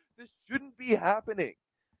guys. This shouldn't be happening.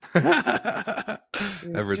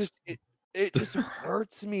 It just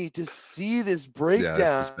hurts me to see this breakdown.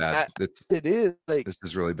 Yeah, this is bad. It is. This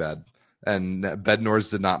is really bad. And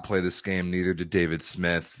Bednorz did not play this game. Neither did David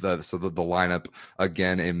Smith. So the lineup,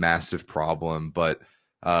 again, a massive problem. But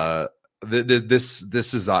this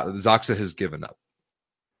is Zaxa has given up.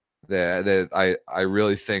 I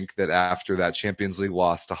really think that after that Champions League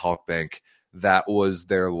loss to Halkbank, that was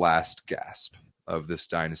their last gasp of this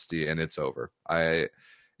dynasty, and it's over.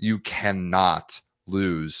 You cannot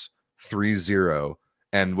lose 3-0,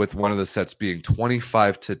 and with one of the sets being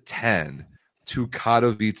 25-10 to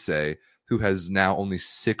Katowice, who has now only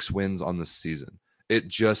 6 wins on the season. It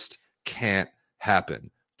just can't happen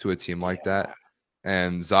to a team like that.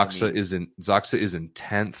 And Zaxa is in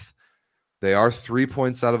 10th. They are 3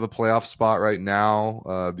 points out of a playoff spot right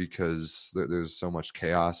now because there's so much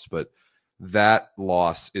chaos, but that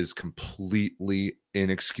loss is completely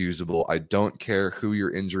inexcusable. I don't care who your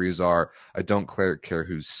injuries are. I don't care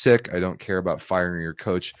who's sick. I don't care about firing your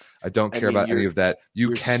coach. I don't care about any of that. You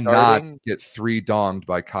cannot get 3-donged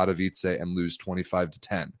by Katowice and lose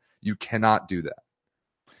 25-10. You cannot do that.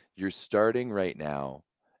 You're starting right now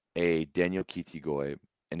a Daniel Kitigoy,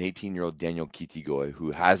 an 18-year-old Daniel Kitigoy who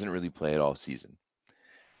hasn't really played all season.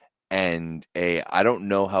 And I don't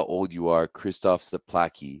know how old you are, Krzysztof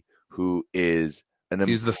Zaplaki, who is an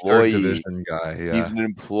He's the third employee. division guy. Yeah. He's an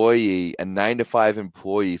employee, a 9-to-5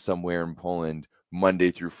 employee somewhere in Poland,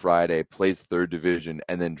 Monday through Friday, plays third division,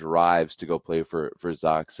 and then drives to go play for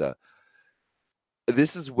Zaksa.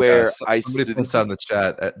 This is where somebody points out in the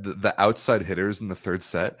chat the outside hitters in the third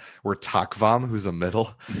set were Takvam, who's a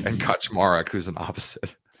middle, and Kaczmarek, who's an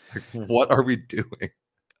opposite. What are we doing?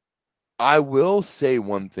 I will say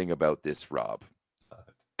one thing about this, Rob.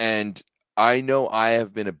 And I know I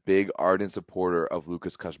have been a big ardent supporter of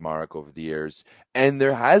Lucas Kaczmarek over the years. And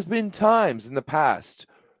there has been times in the past,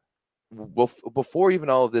 before even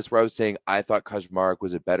all of this, where I was saying I thought Kaczmarek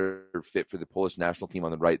was a better fit for the Polish national team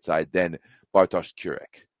on the right side than Bartosz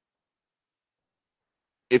Kurek.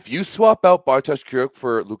 If you swap out Bartosz Kurek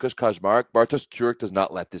for Lucas Kaczmarek, Bartosz Kurek does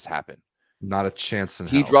not let this happen. Not a chance in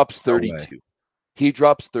hell. He drops 32. He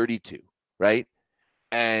drops 32, right?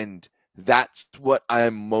 And that's what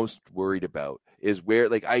I'm most worried about, is where,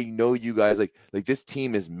 like, I know you guys, like this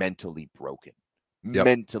team is mentally broken. Yep,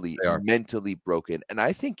 mentally broken. And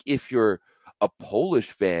I think if you're a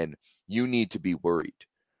Polish fan, you need to be worried,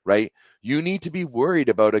 right? You need to be worried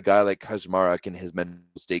about a guy like Kaczmarek and his mental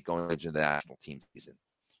state going into the national team season.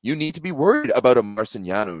 You need to be worried about a Marcin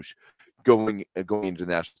Janusz going into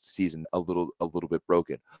the national season a little bit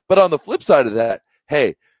broken. But on the flip side of that,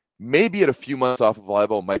 hey, maybe at a few months off of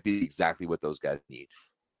volleyball might be exactly what those guys need,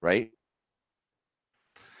 right?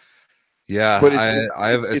 Yeah, but I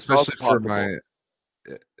have, especially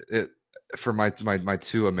for my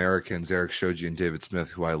two Americans, Eric Shoji and David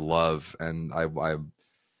Smith, who I love, and I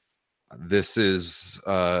this is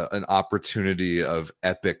an opportunity of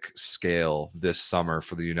epic scale this summer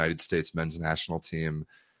for the United States men's national team.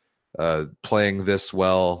 Playing this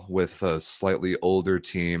well with a slightly older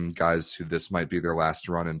team, guys who this might be their last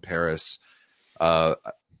run in Paris.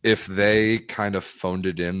 If they kind of phoned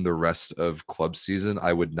it in the rest of club season,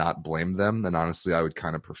 I would not blame them. And honestly, I would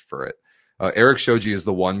kind of prefer it. Eric Shoji is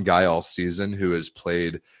the one guy all season who has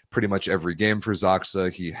played pretty much every game for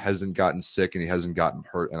Zaksa. He hasn't gotten sick and he hasn't gotten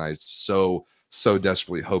hurt. And I so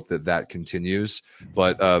desperately hope that continues.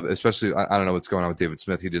 But especially, I don't know what's going on with David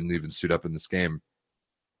Smith. He didn't even suit up in this game.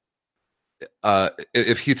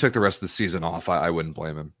 If he took the rest of the season off, I wouldn't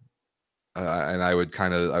blame him. And I would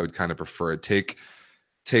kind of prefer it.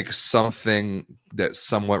 Take something that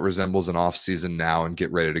somewhat resembles an off season now and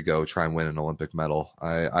get ready to go try and win an Olympic medal.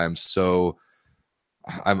 I'm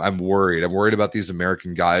worried. I'm worried about these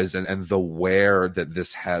American guys and the wear that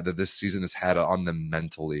this season has had on them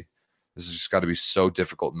mentally. This has just got to be so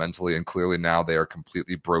difficult mentally. And clearly now they are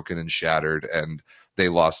completely broken and shattered, and they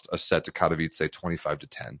lost a set to Katowice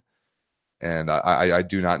 25-10. And I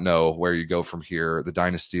do not know where you go from here. The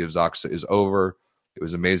dynasty of Zaksa is over. It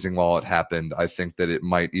was amazing while it happened. I think that it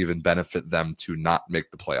might even benefit them to not make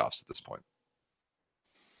the playoffs at this point.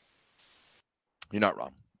 You're not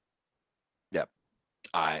wrong. Yep.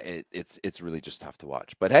 It's really just tough to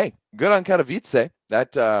watch. But hey, good on Katowice.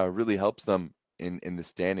 That really helps them in the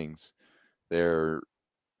standings. They're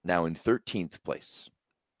now in 13th place.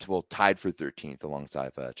 Well, tied for 13th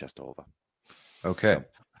alongside Czestochowa. Okay.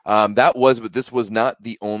 So, but this was not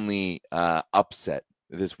the only upset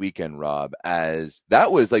this weekend, Rob, as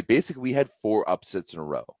that was like basically we had 4 upsets in a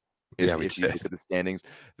row. If you look at the standings,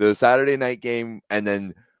 the Saturday night game, and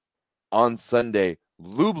then on Sunday,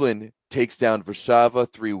 Lublin takes down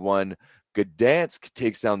Warszawa 3-1. Gdansk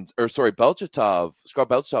takes down, Skar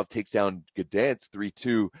Belchatov takes down Gdansk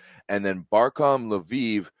 3-2, and then Barkom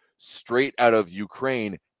Lviv, straight out of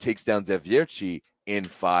Ukraine, takes down Zawiercie in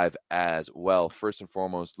 5 as well. First and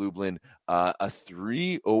foremost, Lublin, a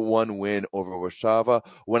 3-1 win over Warszawa.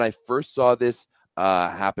 When I first saw this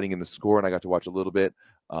happening in the score, and I got to watch a little bit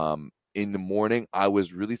in the morning, I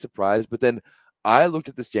was really surprised. But then I looked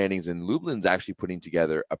at the standings, and Lublin's actually putting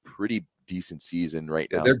together a pretty decent season right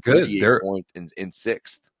now. They're good. They're points in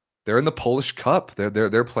 6th. They're in the Polish Cup.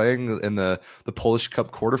 They're playing in the Polish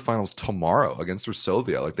Cup quarterfinals tomorrow against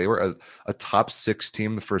Varsovia. Like, they were a top 6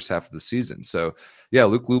 team the first half of the season. So yeah,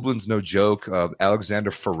 Luke Lublin's no joke.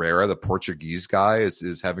 Alexander Ferreira, the Portuguese guy,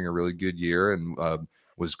 is having a really good year and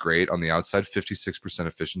was great on the outside. 56%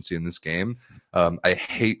 efficiency in this game. I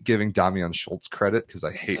hate giving Damian Schultz credit because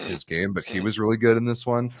I hate his game, but he was really good in this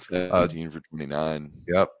one. 17 for 29.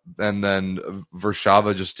 Yep. And then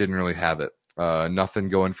Warszawa just didn't really have it. Nothing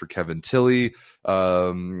going for Kevin Tilley.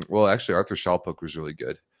 Well, actually, Arthur Schalpuk was really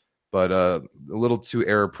good, but a little too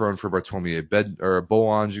error prone for Bartłomiej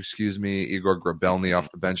Bołądź, Igor Grabelny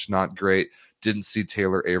off the bench, not great. Didn't see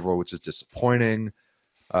Taylor Averill, which is disappointing.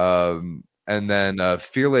 And And then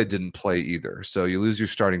Firle didn't play either. So you lose your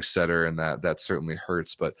starting setter, and that certainly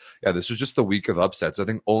hurts. But yeah, this was just the week of upsets. I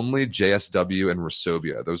think only JSW and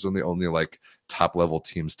Resovia, those are the only like top level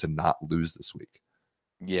teams to not lose this week.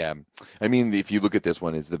 Yeah. I mean, if you look at this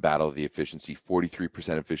one, it's the battle of the efficiency.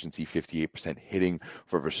 43% efficiency, 58% hitting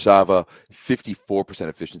for Warszawa, 54%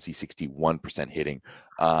 efficiency, 61% hitting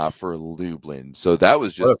for Lublin. So that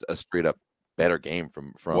was just a straight up better game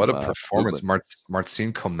from what a performance.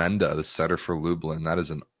 Marcin Komenda, the setter for Lublin. That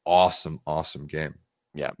is an awesome game.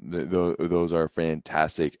 Yeah, those are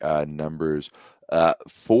fantastic numbers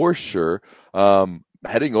for sure.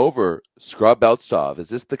 Heading over, Skra Beltsov. Is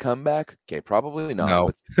this the comeback? Okay, probably not, no.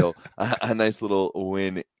 But still a nice little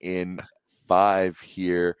win in 5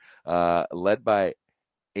 here, led by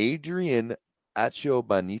Adrian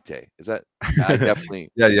Aciobanite. Is that definitely?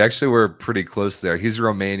 Yeah, you actually were pretty close there. He's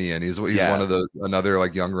Romanian. He's one of another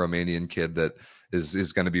like young Romanian kid that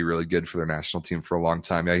is going to be really good for their national team for a long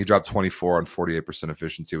time. Yeah, he dropped 24 on 48%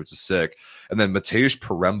 efficiency, which is sick. And then Mateusz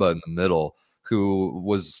Poremba in the middle, who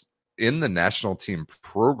was in the national team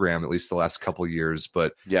program at least the last couple of years,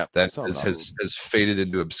 but that has faded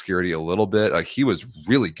into obscurity a little bit. He was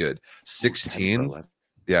really good. 16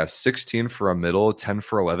 for a middle, 10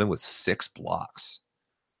 for 11 with 6 blocks.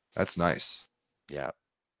 That's nice. Yeah,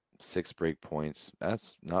 6 break points.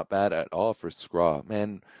 That's not bad at all for Skra.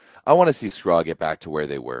 Man, I want to see Skra get back to where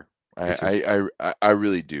they were. I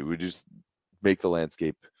really do. We just make the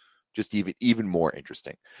landscape just even more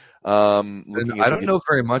interesting. I don't know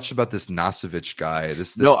very much about this Nasovic guy.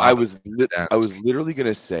 I was literally going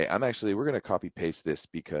to say, we're going to copy paste this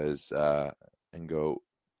because and go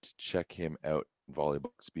to check him out.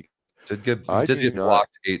 Volleyball. He did get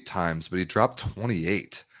blocked 8 times, but he dropped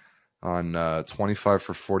 28 on 25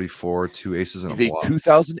 for 44, 2 aces and a block. He's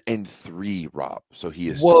a 2003 Rob, so he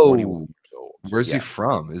is 21 years old. Where's he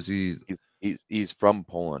from? Is he? He's from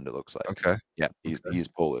Poland. It looks like. Okay. Yeah, he's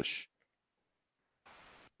Polish.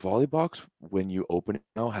 Volleybox, when you open it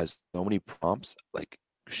now, has so many prompts. Like,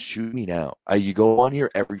 shoot me now. You go on here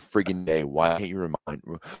every friggin' day. Why can't you remind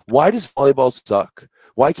me? Why does volleyball suck?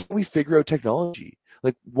 Why can't we figure out technology?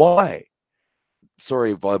 Like, why?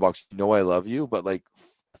 Sorry, Volleybox, I love you, but like,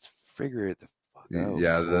 let's figure it the fuck out.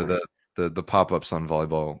 Yeah, the pop-ups on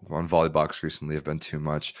Volleybox recently have been too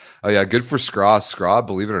much. Oh yeah, good for Skra. Skra,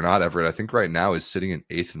 believe it or not, Everett, I think right now is sitting in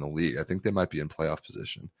 8th in the league. I think they might be in playoff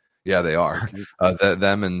position. Yeah, they are.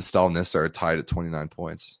 Them and Stalnissa are tied at 29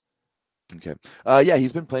 points. Okay. Yeah,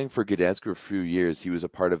 he's been playing for Gdansk for a few years. He was a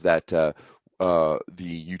part of that the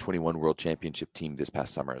U21 World Championship team this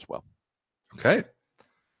past summer as well. Okay.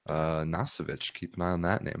 Nasovic, keep an eye on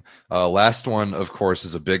that name. Last one, of course,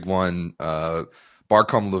 is a big one.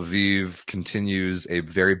 Barkom Lviv continues a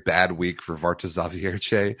very bad week for Varta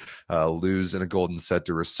Zavierce. Lose in a golden set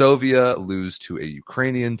to Resovia, lose to a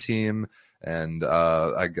Ukrainian team, and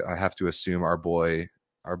I have to assume our boy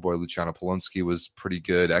Luciano Polonsky was pretty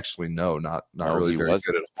good. Actually, no, not really very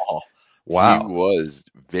good at all. Wow. He was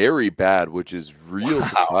very bad, which is real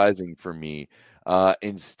surprising for me.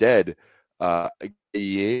 Instead,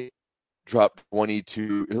 he dropped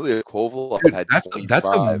 22. Ilya Kovalov had 25. That's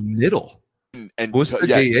a middle. And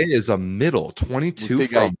Gaye is a middle. 22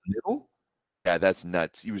 from middle? Yeah, that's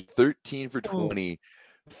nuts. He was 13 for 20,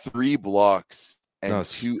 3 blocks, and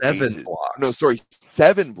 2 aces. Blocks. No, sorry,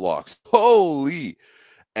 7 blocks. Holy!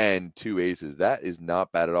 And 2 aces. That is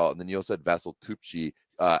not bad at all. And then you also had Vasil Tupci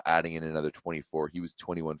adding in another 24. He was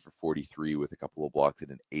 21 for 43 with a couple of blocks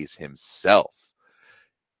and an ace himself.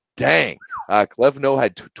 Dang. Klevno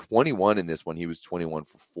had 21 in this one. He was 21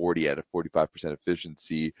 for 40 at a 45%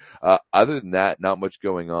 efficiency. Other than that, not much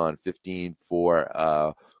going on. 15 for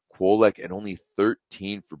Kwolek and only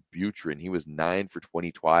 13 for Butrin. He was 9 for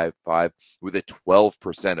 25 with a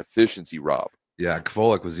 12% efficiency, Rob. Yeah,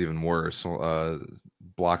 Kwolek was even worse.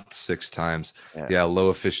 Blocked 6 times. Yeah, low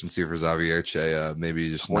efficiency for Zavierce.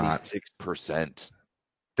 Maybe just 26%.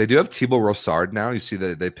 They do have Thibaut Rossard now. You see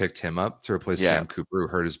that they picked him up to replace Sam Cooper, who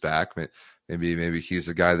hurt his back. Maybe he's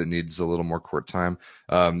a guy that needs a little more court time.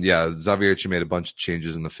 Zavierce made a bunch of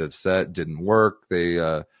changes in the 5th set. Didn't work.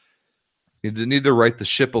 They need to right the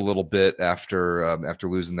ship a little bit after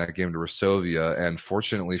losing that game to Resovia. And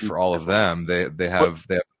fortunately for all of them, they have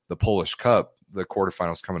the Polish Cup, the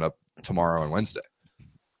quarterfinals coming up tomorrow and Wednesday.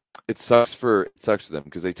 It sucks for them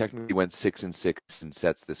because they technically went 6-6 in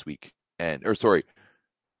sets this week.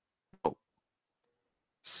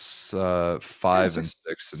 5 and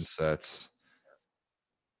 6 in sets.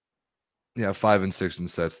 Yeah, 5 and 6 in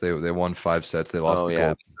sets. They won 5 sets. They lost the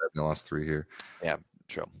gold set. They lost 3 here. Yeah,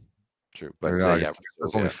 true. True. Or But no, yeah,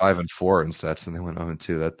 it's only 5-4 in sets, and they went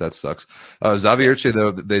 0-2. That sucks. Zawiercie,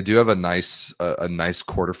 though, they do have a nice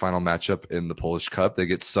quarterfinal matchup in the Polish Cup. They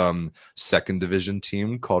get some second division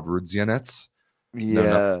team called Rudzianets.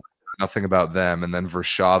 yeah. Nothing about them. And then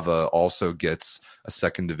Warszawa also gets a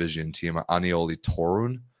second division team, Anioli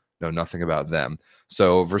Torun. No, nothing about them.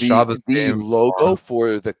 So Warszawa's the logo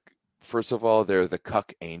for the first of all, they're the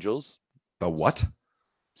Cuck Angels. The what?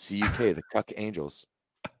 CUK, the Cuck Angels.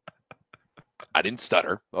 I didn't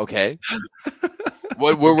stutter. Okay.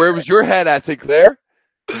 Where was your head at, St. Clair?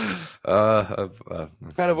 What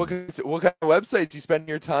kind of websites you spend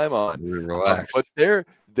your time on? Relax. But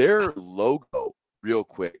their logo, real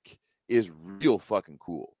quick, is real fucking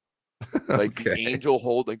cool. Like the angel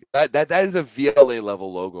holding that is a VLA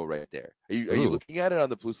level logo right there. Are you looking at it on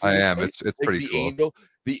the Plus? I am. It's like pretty cool.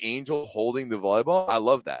 The angel holding the volleyball. I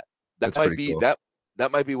love that. That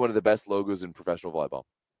might be one of the best logos in professional volleyball.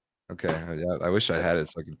 Okay, yeah, I wish I had it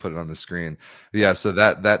so I could put it on the screen. But yeah, so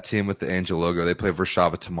that team with the angel logo, they play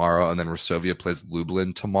Warszawa tomorrow, and then Resovia plays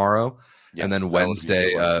Lublin tomorrow, and then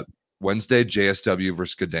Wednesday JSW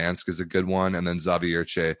versus Gdansk is a good one, and then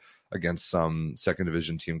Zawiercie against some second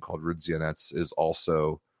division team called Rudzianets is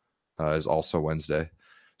also Wednesday.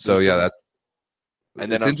 So yeah, that's. And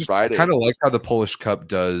then on Friday, kind of like how the Polish Cup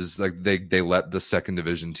does, like they let the second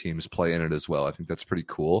division teams play in it as well. I think that's pretty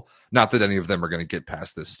cool. Not that any of them are going to get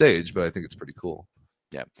past this stage, but I think it's pretty cool.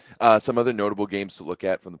 Yeah. Some other notable games to look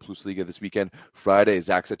at from the Plus Liga this weekend. Friday,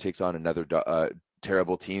 Zaxa takes on another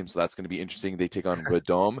terrible team, so that's going to be interesting. They take on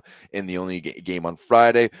Radom in the only game on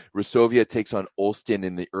Friday. Resovia takes on Olsztyn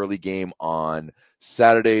in the early game on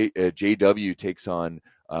Saturday. JW takes on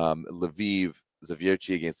Lviv.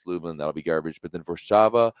 Zawiercie against Lublin, that'll be garbage. But then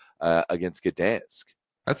Warszawa against Gdansk.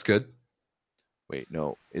 That's good. Wait,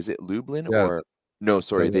 no. Is it Lublin or no,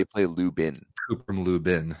 sorry, they play Lubin. Kuprum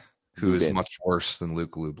Lubin, who is much worse than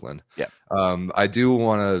Luke Lublin. Yeah. I do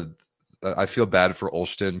want to I feel bad for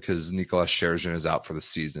Olsztyn because Nicolas Sherzhin is out for the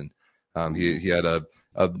season. He had a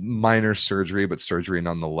minor surgery, but surgery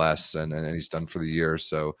nonetheless, and he's done for the year.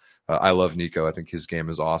 So I love Nico. I think his game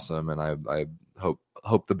is awesome, and I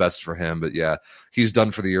hope the best for him. But yeah, he's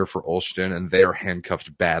done for the year for Olsztyn, and they are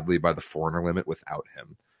handcuffed badly by the foreigner limit without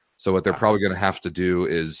him. So what they're probably going to have to do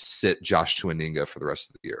is sit Josh Tuaninga for the rest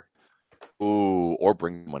of the year. Ooh, or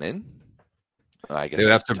bring one in. I guess they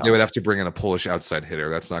would have to bring in a Polish outside hitter.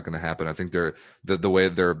 That's not going to happen. I think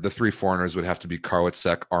the three foreigners would have to be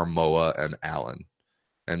Karwicek, Armoa, and Allen.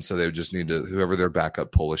 And so they would just need to, whoever their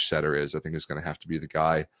backup Polish setter is, I think is going to have to be the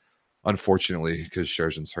guy, unfortunately, because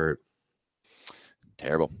Sherzhin's hurt.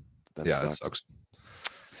 Terrible. That sucks.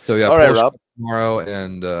 So yeah, all right, Rob. Tomorrow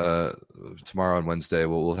and Wednesday,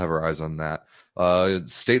 we'll have our eyes on that.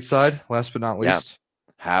 Stateside, last but not least.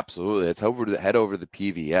 Yeah, absolutely. Let's head over to the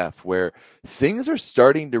PVF, where things are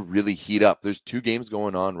starting to really heat up. There's 2 games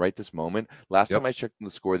going on right this moment. Last time I checked the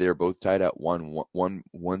score, they were both tied at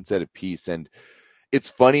one set apiece. And it's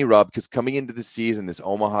funny, Rob, because coming into the season, this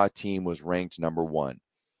Omaha team was ranked number 1.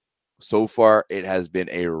 So far, it has been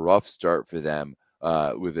a rough start for them.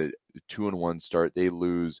 With a 2-1 start, they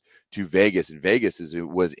lose to Vegas, and Vegas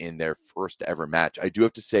was in their first ever match. I do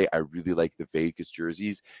have to say, I really like the Vegas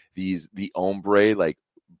jerseys. The ombre, like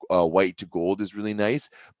white to gold, is really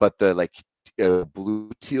nice, but the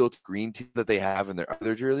blue teal to green teal that they have in their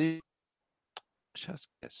other jersey, just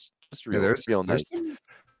real nice.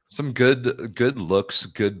 Some good looks,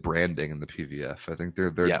 good branding in the PVF. I think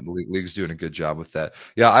their league's doing a good job with that.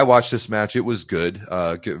 Yeah, I watched this match. It was good.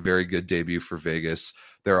 Very good debut for Vegas.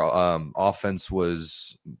 Their offense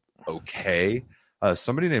was okay.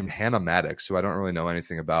 Somebody named Hannah Maddox, who I don't really know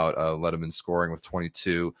anything about, led them in scoring with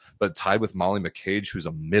 22, but tied with Molly McCage, who's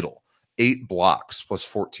a middle. 8 blocks plus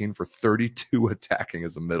 14 for 32 attacking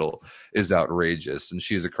as a middle is outrageous. And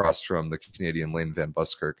she's across from the Canadian Lane Van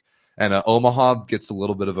Buskirk. And Omaha gets a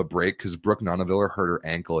little bit of a break because Brooke Nonaviller hurt her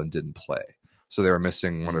ankle and didn't play. So they were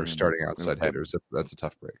missing one of their starting outside hitters. That's a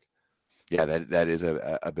tough break. Yeah, that is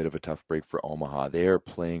a bit of a tough break for Omaha. They are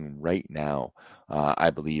playing right now,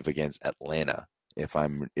 I believe, against Atlanta, if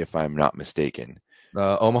I'm not mistaken.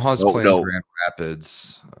 Omaha's playing Grand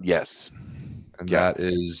Rapids. Yes. And that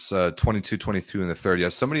is 22-22 in the third. Yeah,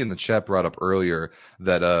 somebody in the chat brought up earlier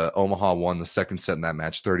that Omaha won the second set in that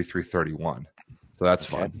match 33-31. So that's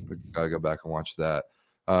fun. We gotta go back and watch that.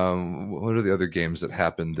 What are the other games that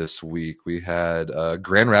happened this week? We had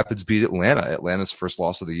Grand Rapids beat Atlanta. Atlanta's first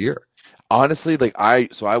loss of the year. Honestly,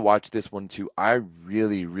 I watched this one too. I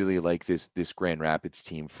really, really like this Grand Rapids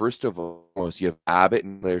team. First of all, you have Abbott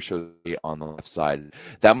and Claire Chaudet on the left side.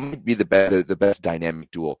 That might be the best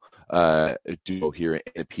dynamic duel duo here in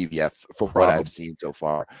the PVF from what I've seen so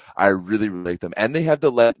far. I really like them, and they have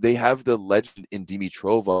the legend in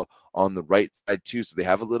Dimitrova on the right side too, so they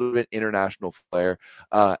have a little bit international flair.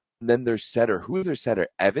 And then their setter, who is their setter?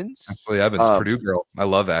 Evans. Ashley Evans, Purdue girl. I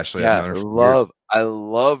love Ashley. Yeah, I've known her for I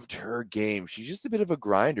loved her game. She's just a bit of a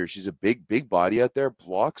grinder. She's a big body out there,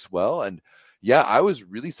 blocks well, and yeah, I was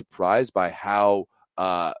really surprised by how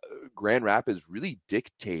Grand Rapids really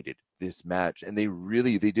dictated this match, and they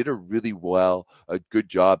did a good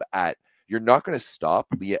job at. You're not going to stop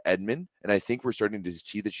Leah Edmond, and I think we're starting to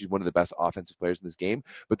see that she's one of the best offensive players in this game.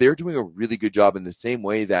 But they're doing a really good job in the same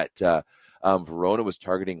way that Verona was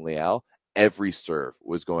targeting Leal. Every serve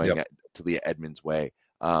was going to Leah Edmond's way.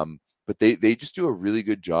 But they just do a really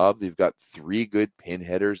good job. They've got 3 good pin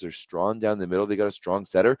headers. They're strong down the middle. They got a strong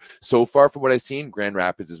setter. So far, from what I've seen, Grand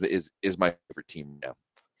Rapids is my favorite team now.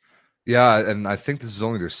 Yeah, and I think this is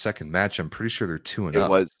only their second match. I'm pretty sure they're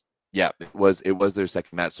 2-0. It was their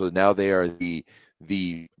second match. So now they are the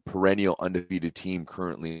perennial undefeated team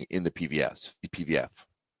currently in the PVF.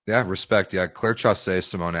 Yeah, respect. Yeah, Claire Chaussee,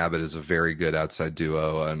 Simone Abbott is a very good outside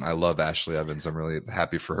duo, and I love Ashley Evans. I'm really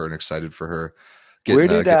happy for her and excited for her. Where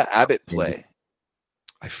did Abbott play?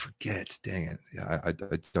 I forget. Dang it. Yeah, I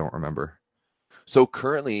don't remember. So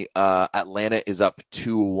currently, Atlanta is up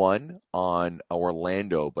 2-1 on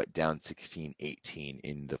Orlando, but down 16-18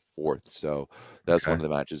 in the fourth. So that's one of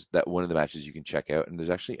the matches you can check out. And there's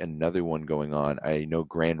actually another one going on. I know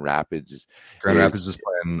Grand Rapids is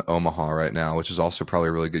playing Omaha right now, which is also probably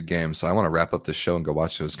a really good game. So I want to wrap up this show and go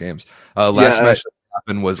watch those games. Last match that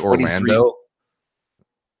happened was Orlando.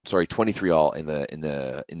 23 all in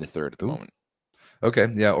the third at the moment. Okay,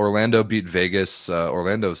 yeah, Orlando beat Vegas.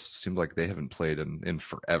 Orlando seems like they haven't played in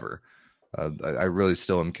forever. I really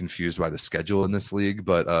still am confused by the schedule in this league,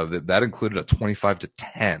 but that included a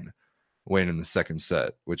 25-10 win in the second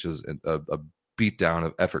set, which is a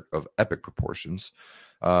beatdown of epic proportions.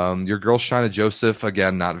 Your girl Shaina Joseph,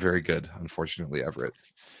 again, not very good, unfortunately, Everett.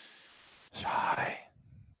 Shy.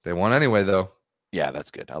 They won anyway, though. Yeah,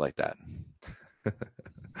 that's good. I like that.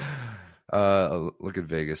 Look at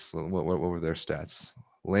Vegas. What were their stats?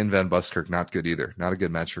 Lane Van Buskirk, not good either. Not a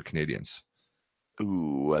good match for Canadians.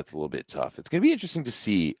 Ooh, that's a little bit tough. It's going to be interesting to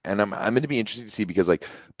see, and I'm going to be interested to see because like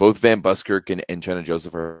both Van Buskirk and Shaina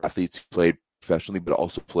Joseph are athletes who played professionally, but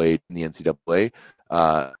also played in the NCAA.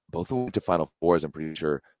 Both of them went to Final Fours. I'm pretty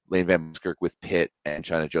sure. Lane Van Buskirk with Pitt and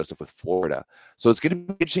Shaina Joseph with Florida. So it's going to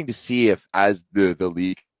be interesting to see if, as the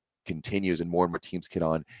league continues and more teams get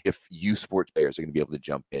on, if youth sports players are going to be able to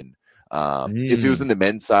jump in. If it was in the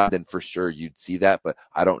men's side, then for sure you'd see that, but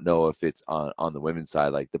I don't know if it's on the women's side,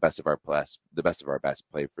 like the best of our best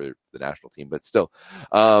play for the national team. But still,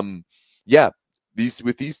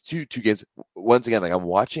 these two games, once again, like I'm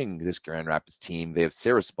watching this Grand Rapids team. They have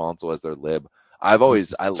Sarah Sponsel as their lib. I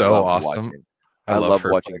love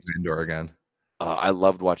watching indoor again. I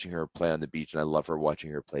loved watching her play on the beach, and I love her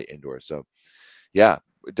watching her play indoor. So, yeah,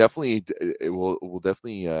 definitely, we'll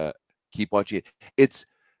definitely keep watching it.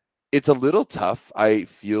 It's a little tough, I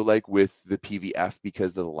feel like, with the PVF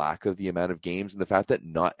because of the lack of the amount of games and the fact that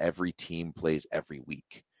not every team plays every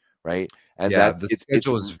week, right? And the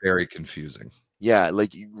schedule is very confusing. Yeah,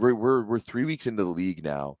 like we're 3 weeks into the league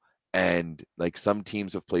now, and like some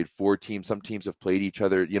teams have played 4 teams, some teams have played each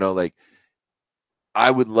other. You know, like I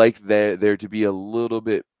would like there to be a little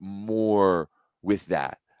bit more with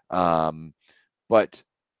that. But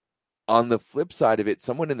on the flip side of it,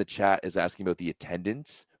 someone in the chat is asking about the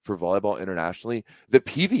attendance for volleyball internationally. The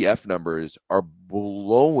PVF numbers are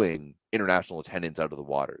blowing international attendance out of the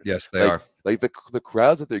water. Yes, they are. Like the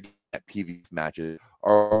crowds that they're getting at PVF matches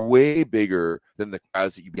are way bigger than the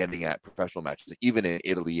crowds that you're getting at professional matches, even in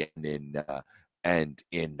Italy and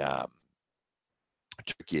in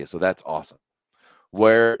Turkey. So that's awesome.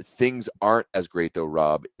 Where things aren't as great though,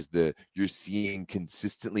 Rob, is you're seeing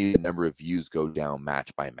consistently the number of views go down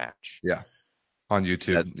match by match. Yeah. On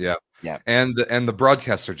YouTube, yeah, and the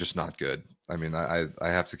broadcasts are just not good. I mean, I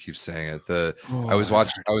have to keep saying it. I was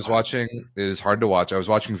watching. It is hard to watch. I was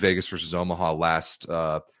watching Vegas versus Omaha last,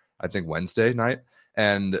 I think Wednesday night,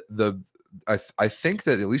 and I think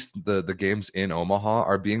that at least the games in Omaha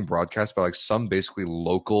are being broadcast by like some basically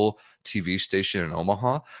local TV station in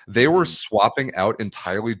Omaha. They were swapping out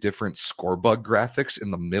entirely different scorebug graphics in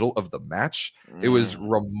the middle of the match. It was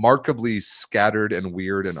remarkably scattered and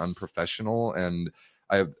weird and unprofessional. And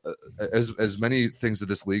I, as many things that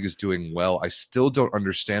this league is doing well, I still don't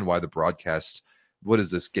understand why the broadcast. What is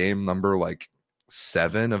this game number like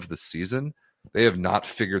 7 of the season? They have not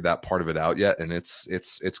figured that part of it out yet, and it's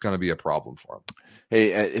going to be a problem for them.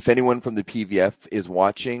 Hey, if anyone from the PVF is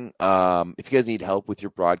watching, if you guys need help with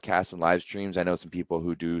your broadcasts and live streams, I know some people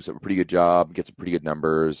who do a pretty good job, get some pretty good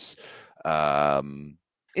numbers. And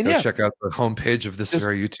check out the homepage of this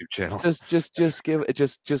very YouTube channel. Just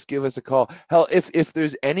give us a call. Hell, if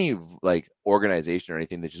there's any like organization or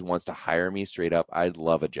anything that just wants to hire me straight up, I'd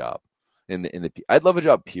love a job. I'd love a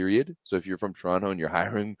job, period. So if you're from Toronto and you're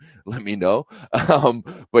hiring, let me know.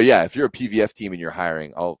 But yeah, if you're a PVF team and you're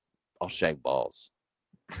hiring, I'll shank balls.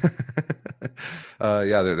 There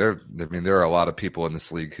are a lot of people in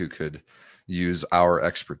this league who could use our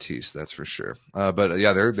expertise, that's for sure. But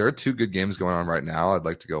there are two good games going on right now. I'd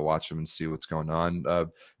like to go watch them and see what's going on.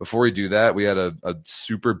 Before we do that, we had a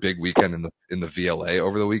super big weekend in the VLA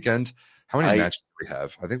over the weekend. How many matches did we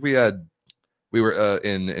have? I think we were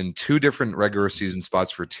in two different regular season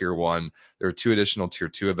spots for Tier 1. There were two additional Tier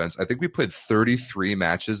 2 events. I think we played 33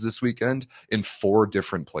 matches this weekend in 4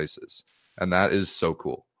 different places, and that is so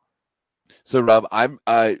cool. So, Rob,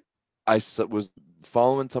 I was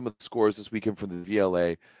following some of the scores this weekend from the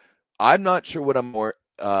VLA. I'm not sure what I'm more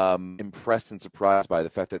impressed and surprised by, the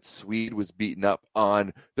fact that Swede was beaten up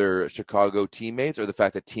on their Chicago teammates, or the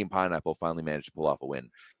fact that Team Pineapple finally managed to pull off a win.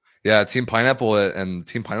 Yeah, Team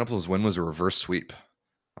Pineapple's win was a reverse sweep.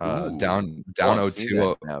 Down 0-2. Down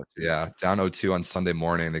 0-2 on Sunday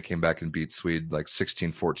morning. They came back and beat Swede like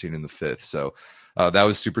 16-14 in the 5th. So that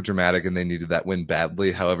was super dramatic, and they needed that win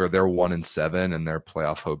badly. However, they're 1-7, and their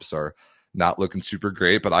playoff hopes are not looking super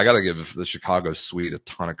great. But I got to give the Chicago Swede a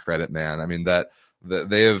ton of credit, man. I mean, that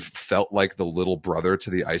they have felt like the little brother to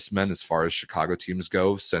the Icemen as far as Chicago teams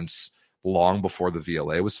go since long before the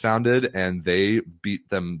VLA was founded, and they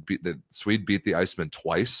Swede beat the Icemen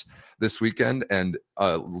twice this weekend, and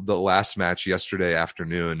the last match yesterday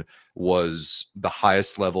afternoon was the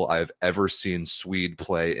highest level I've ever seen Swede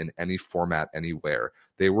play in any format anywhere.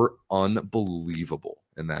 They were unbelievable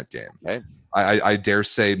in that game. Okay. I dare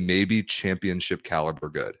say maybe championship caliber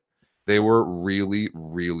good. They were really,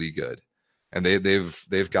 really good. And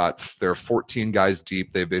they've got, they're 14 guys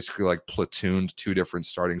deep. They basically like platooned 2 different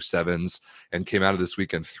starting 7s and came out of this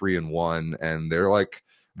weekend 3-1. And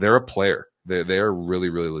they're a player. They are really,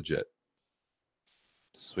 really legit.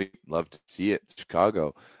 Sweet. Love to see it.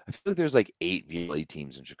 Chicago. I feel like there's like 8 VLA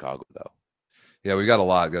teams in Chicago though. Yeah, we got a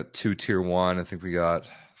lot. We got 2 Tier 1. I think we got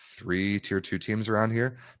 3 Tier 2 teams around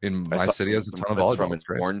here. I mean, my city has a ton of volleyball. From an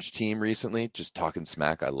orange team recently, just talking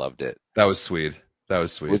smack. I loved it. That was sweet. That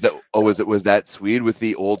was sweet. Was that Swede with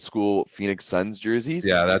the old school Phoenix Suns jerseys?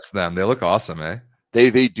 Yeah, that's them. They look awesome, eh?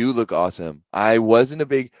 They do look awesome. I'll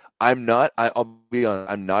be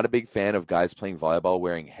honest, I'm not a big fan of guys playing volleyball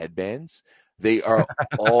wearing headbands. They are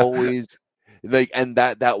always like, and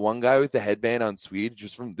that one guy with the headband on Swede,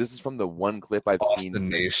 this is from the one clip I've seen. Austin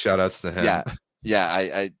Nace, shout outs to him.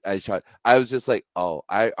 Yeah, I was just like, oh,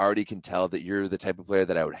 I already can tell that you're the type of player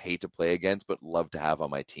that I would hate to play against, but love to have on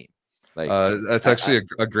my team. Like, that's actually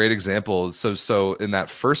a great example. So in that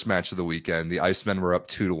first match of the weekend, the Icemen were up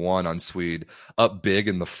 2-1 on Swede, up big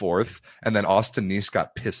in the 4th, and then Austin Nace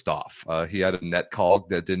got pissed off. He had a net call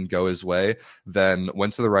that didn't go his way, then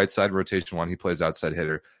went to the right side, rotation 1. He plays outside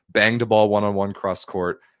hitter, banged a ball 1-on-1 cross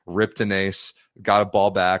court, ripped an ace, got a ball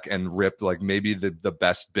back, and ripped like maybe the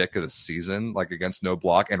best bick of the season, like against no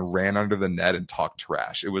block, and ran under the net and talked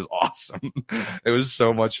trash. It was awesome. It was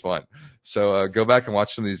so much fun. So go back and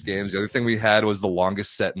watch some of these games. The other thing we had was the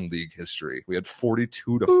longest set in league history. We had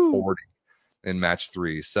 42-40 in match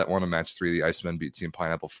 3. Set 1 of match 3. The Icemen beat Team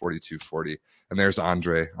Pineapple 42-40. And there's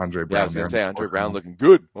Andre Brown. Yeah, I was going to say, Andre Brown looking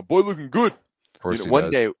good. My boy looking good. Of course,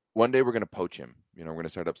 one day we're going to poach him. We're going to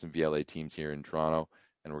start up some VLA teams here in Toronto,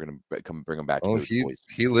 and we're going to come bring him back to the boys.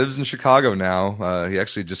 He lives in Chicago now. He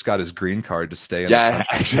actually just got his green card to stay in. Yeah,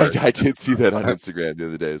 actually, I did see that on Instagram the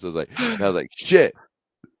other day. So I was like, shit.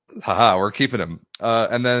 Haha, we're keeping him.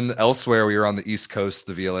 And then elsewhere, we were on the East Coast.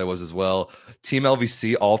 The VLA was as well. Team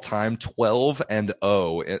LVC all-time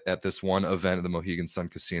 12-0 at this one event at the Mohegan Sun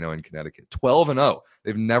Casino in Connecticut. 12-0.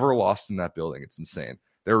 They've never lost in that building. It's insane.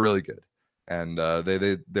 They're really good. And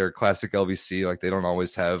they're classic LVC. Like, they don't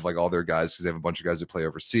always have like all their guys because they have a bunch of guys who play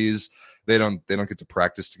overseas. They don't get to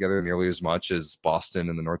practice together nearly as much as Boston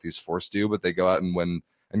and the Northeast Force do, but they go out and win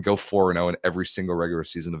and go 4-0 in every single regular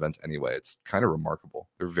season event anyway. It's kind of remarkable.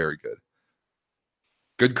 They're very good.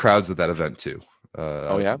 Good crowds at that event too.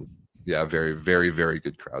 Oh yeah? Yeah, very, very, very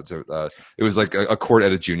good crowds. It was like a court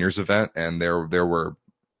at a juniors event, and there were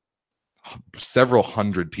several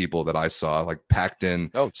hundred people that I saw, like packed in,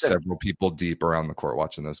 several people deep around the court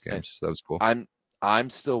watching those games. So that was cool. I'm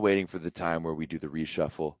still waiting for the time where we do the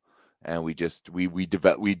reshuffle and we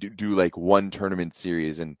do like one tournament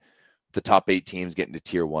series, and the top 8 teams get into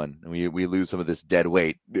tier 1, and we lose some of this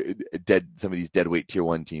some of these dead weight tier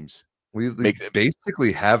 1 teams. We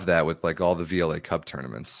basically have that with like all the VLA Cup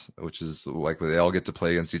tournaments, which is like they all get to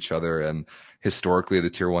play against each other. And historically, the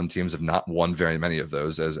tier 1 teams have not won very many of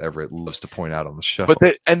those, as Everett loves to point out on the show.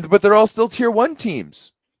 But they're all still tier 1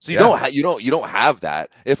 teams. So you don't have that.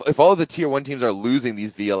 If all of the tier 1 teams are losing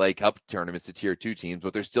these VLA Cup tournaments to tier 2 teams,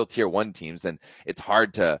 but they're still tier 1 teams, then it's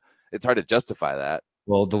hard to justify that.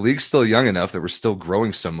 Well, the league's still young enough that we're still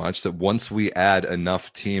growing so much that once we add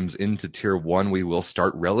enough teams into tier 1, we will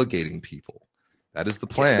start relegating people. That is the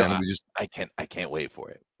plan. I can't wait for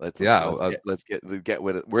it. Let's get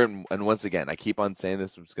with it. And once again, I keep on saying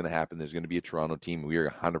this is going to happen. There's going to be a Toronto team. We are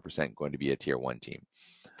 100% going to be a tier 1 team.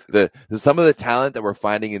 Some of the talent that we're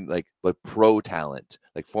finding in like pro talent,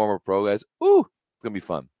 like former pro guys. Ooh, it's going to be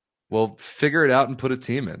fun. Well, figure it out and put a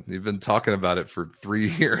team in. You've been talking about it for 3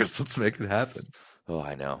 years. Let's make it happen. Oh,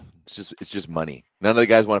 I know. It's just money. None of the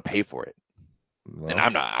guys want to pay for it, and I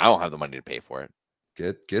don't have the money to pay for it.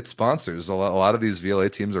 Get sponsors. A lot of these VLA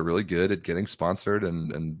teams are really good at getting sponsored,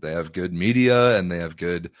 and they have good media, and they have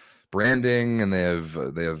good branding, and they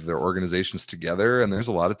have their organizations together. And there's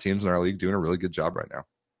a lot of teams in our league doing a really good job right now.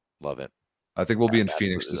 Love it. I think we'll be in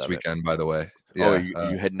Phoenix this weekend. By the way, yeah,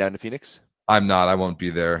 are you heading down to Phoenix? I'm not. I won't be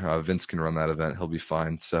there. Vince can run that event. He'll be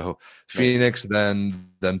fine. So Phoenix, then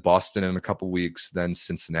Boston in a couple weeks, then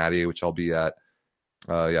Cincinnati, which I'll be at.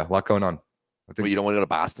 A lot going on. I think. Well, you don't want to go to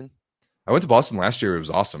Boston? I went to Boston last year. It was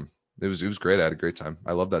awesome. It was great. I had a great time.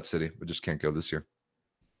 I love that city. I just can't go this year.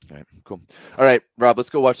 All right, cool. All right, Rob, let's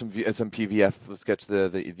go watch some PVF. Let's get to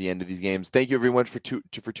the end of these games. Thank you everyone for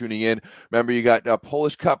tuning in. Remember, you got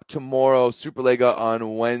Polish Cup tomorrow, Superliga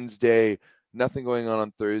on Wednesday. Nothing going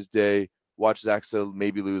on Thursday. Watch Zaxa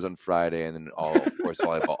maybe lose on Friday, and then of course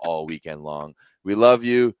volleyball all weekend long. We love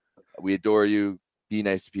you. We adore you. Be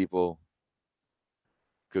nice to people.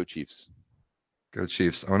 Go Chiefs. Go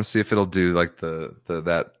Chiefs. I want to see if it'll do like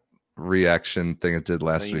that reaction thing it did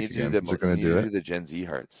last week again. Is it going to do it? The Gen Z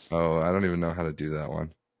hearts. Oh, I don't even know how to do that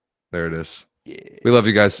one. There it is. Yeah. We love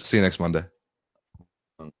you guys. See you next Monday.